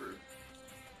scooper.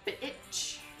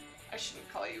 Bitch. I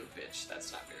shouldn't call you a bitch,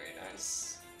 that's not very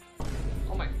nice.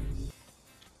 Oh my...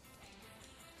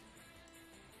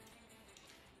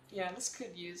 Yeah, this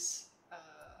could use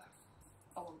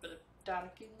a little bit of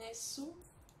darkness.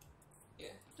 Yeah,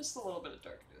 just a little bit of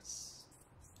darkness.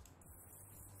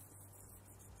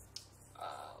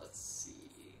 Let's see.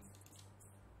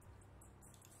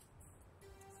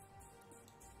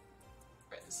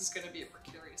 Right, this is gonna be a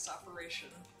precarious operation.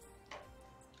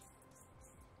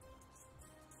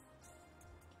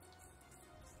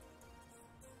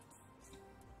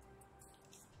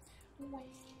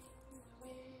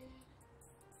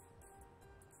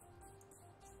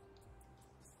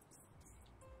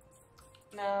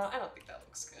 No, I don't think that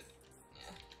looks good.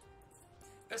 Yeah.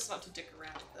 Best not to dick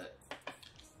around with it.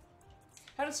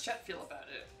 How does chat feel about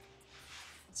it?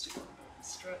 Let's do a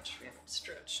stretch. We haven't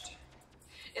stretched.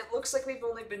 It looks like we've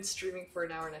only been streaming for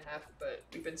an hour and a half, but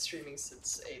we've been streaming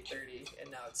since 8:30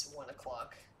 and now it's 1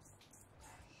 o'clock.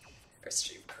 Our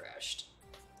stream crashed.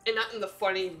 And not in the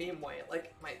funny meme way,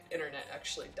 like my internet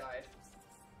actually died.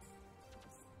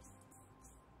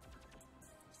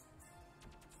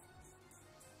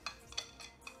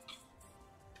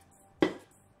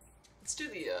 Let's do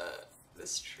the,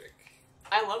 this trick.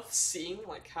 I love seeing,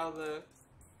 like, how the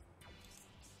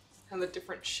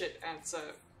different shit adds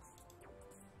up.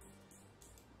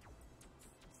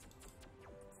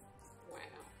 Wow.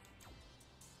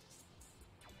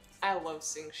 I love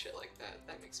seeing shit like that.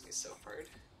 That makes me so hard.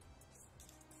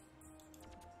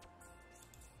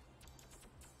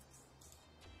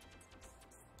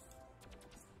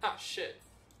 Oh shit.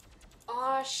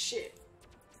 Oh shit.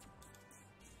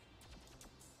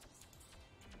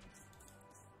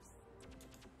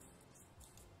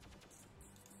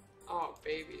 Oh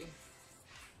baby.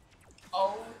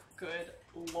 Oh good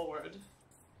lord.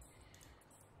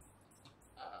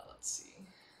 Let's see.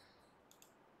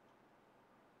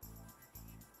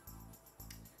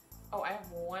 Oh, I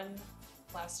have one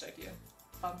last idea.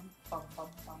 bum, bum, bum,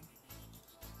 bum.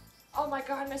 Oh my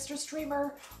god, Mr.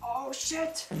 Streamer! Oh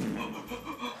shit!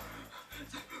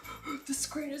 The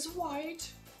screen is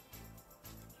white!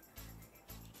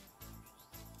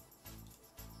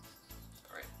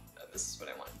 Alright, this is what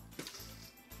I want.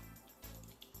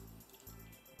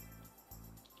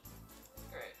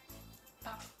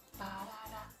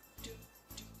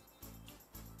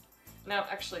 No,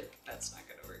 actually, that's not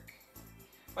gonna work.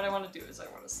 What I want to do is I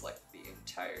want to select the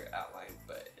entire outline,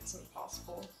 but it's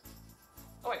impossible.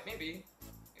 Oh wait, maybe.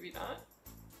 Maybe not?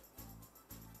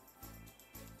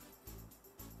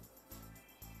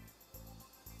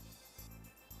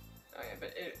 Oh yeah,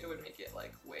 but it would make it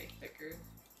like way thicker.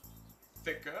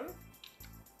 Thicker?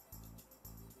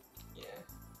 Yeah.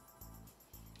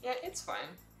 Yeah, it's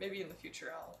fine. Maybe in the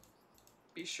future I'll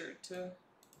be sure to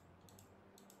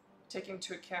take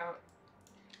into account,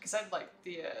 because I'd like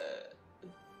the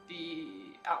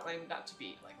outline not to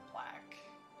be like black,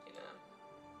 you know.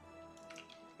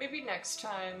 Maybe next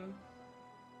time.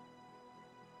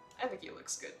 I think he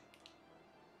looks good.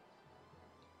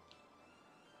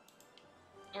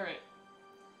 All right,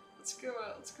 let's go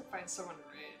find someone to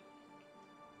raid.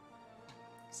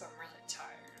 Cause I'm really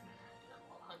tired and I'm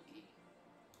a little hungry.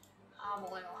 I'm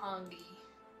a little hungry.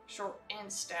 Short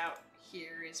and stout.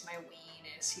 Here is my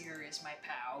weenus. Here is my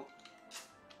pout.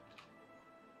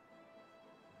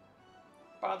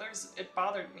 It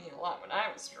bothered me a lot when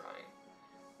I was drawing.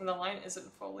 When the line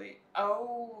isn't fully.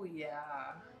 Oh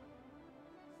yeah.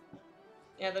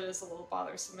 Yeah, that is a little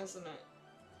bothersome, isn't it?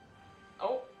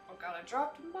 Oh god, I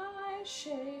dropped my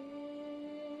shit.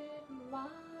 My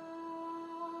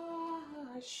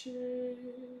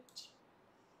shit.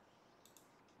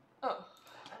 Oh,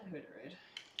 I know who to raid.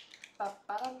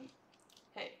 Ba-ba-dum.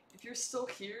 Hey, if you're still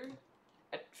here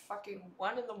at fucking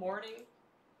 1 in the morning,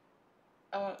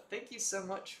 thank you so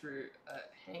much for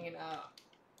hanging out.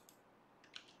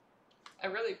 I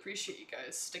really appreciate you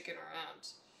guys sticking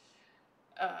around.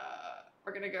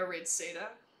 We're gonna go raid Seda.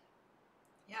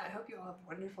 Yeah, I hope you all have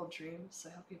wonderful dreams.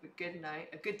 I hope you have a good night,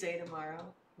 a good day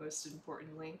tomorrow, most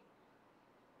importantly.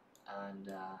 And,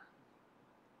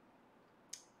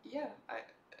 yeah,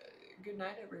 good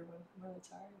night, everyone. I'm really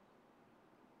tired.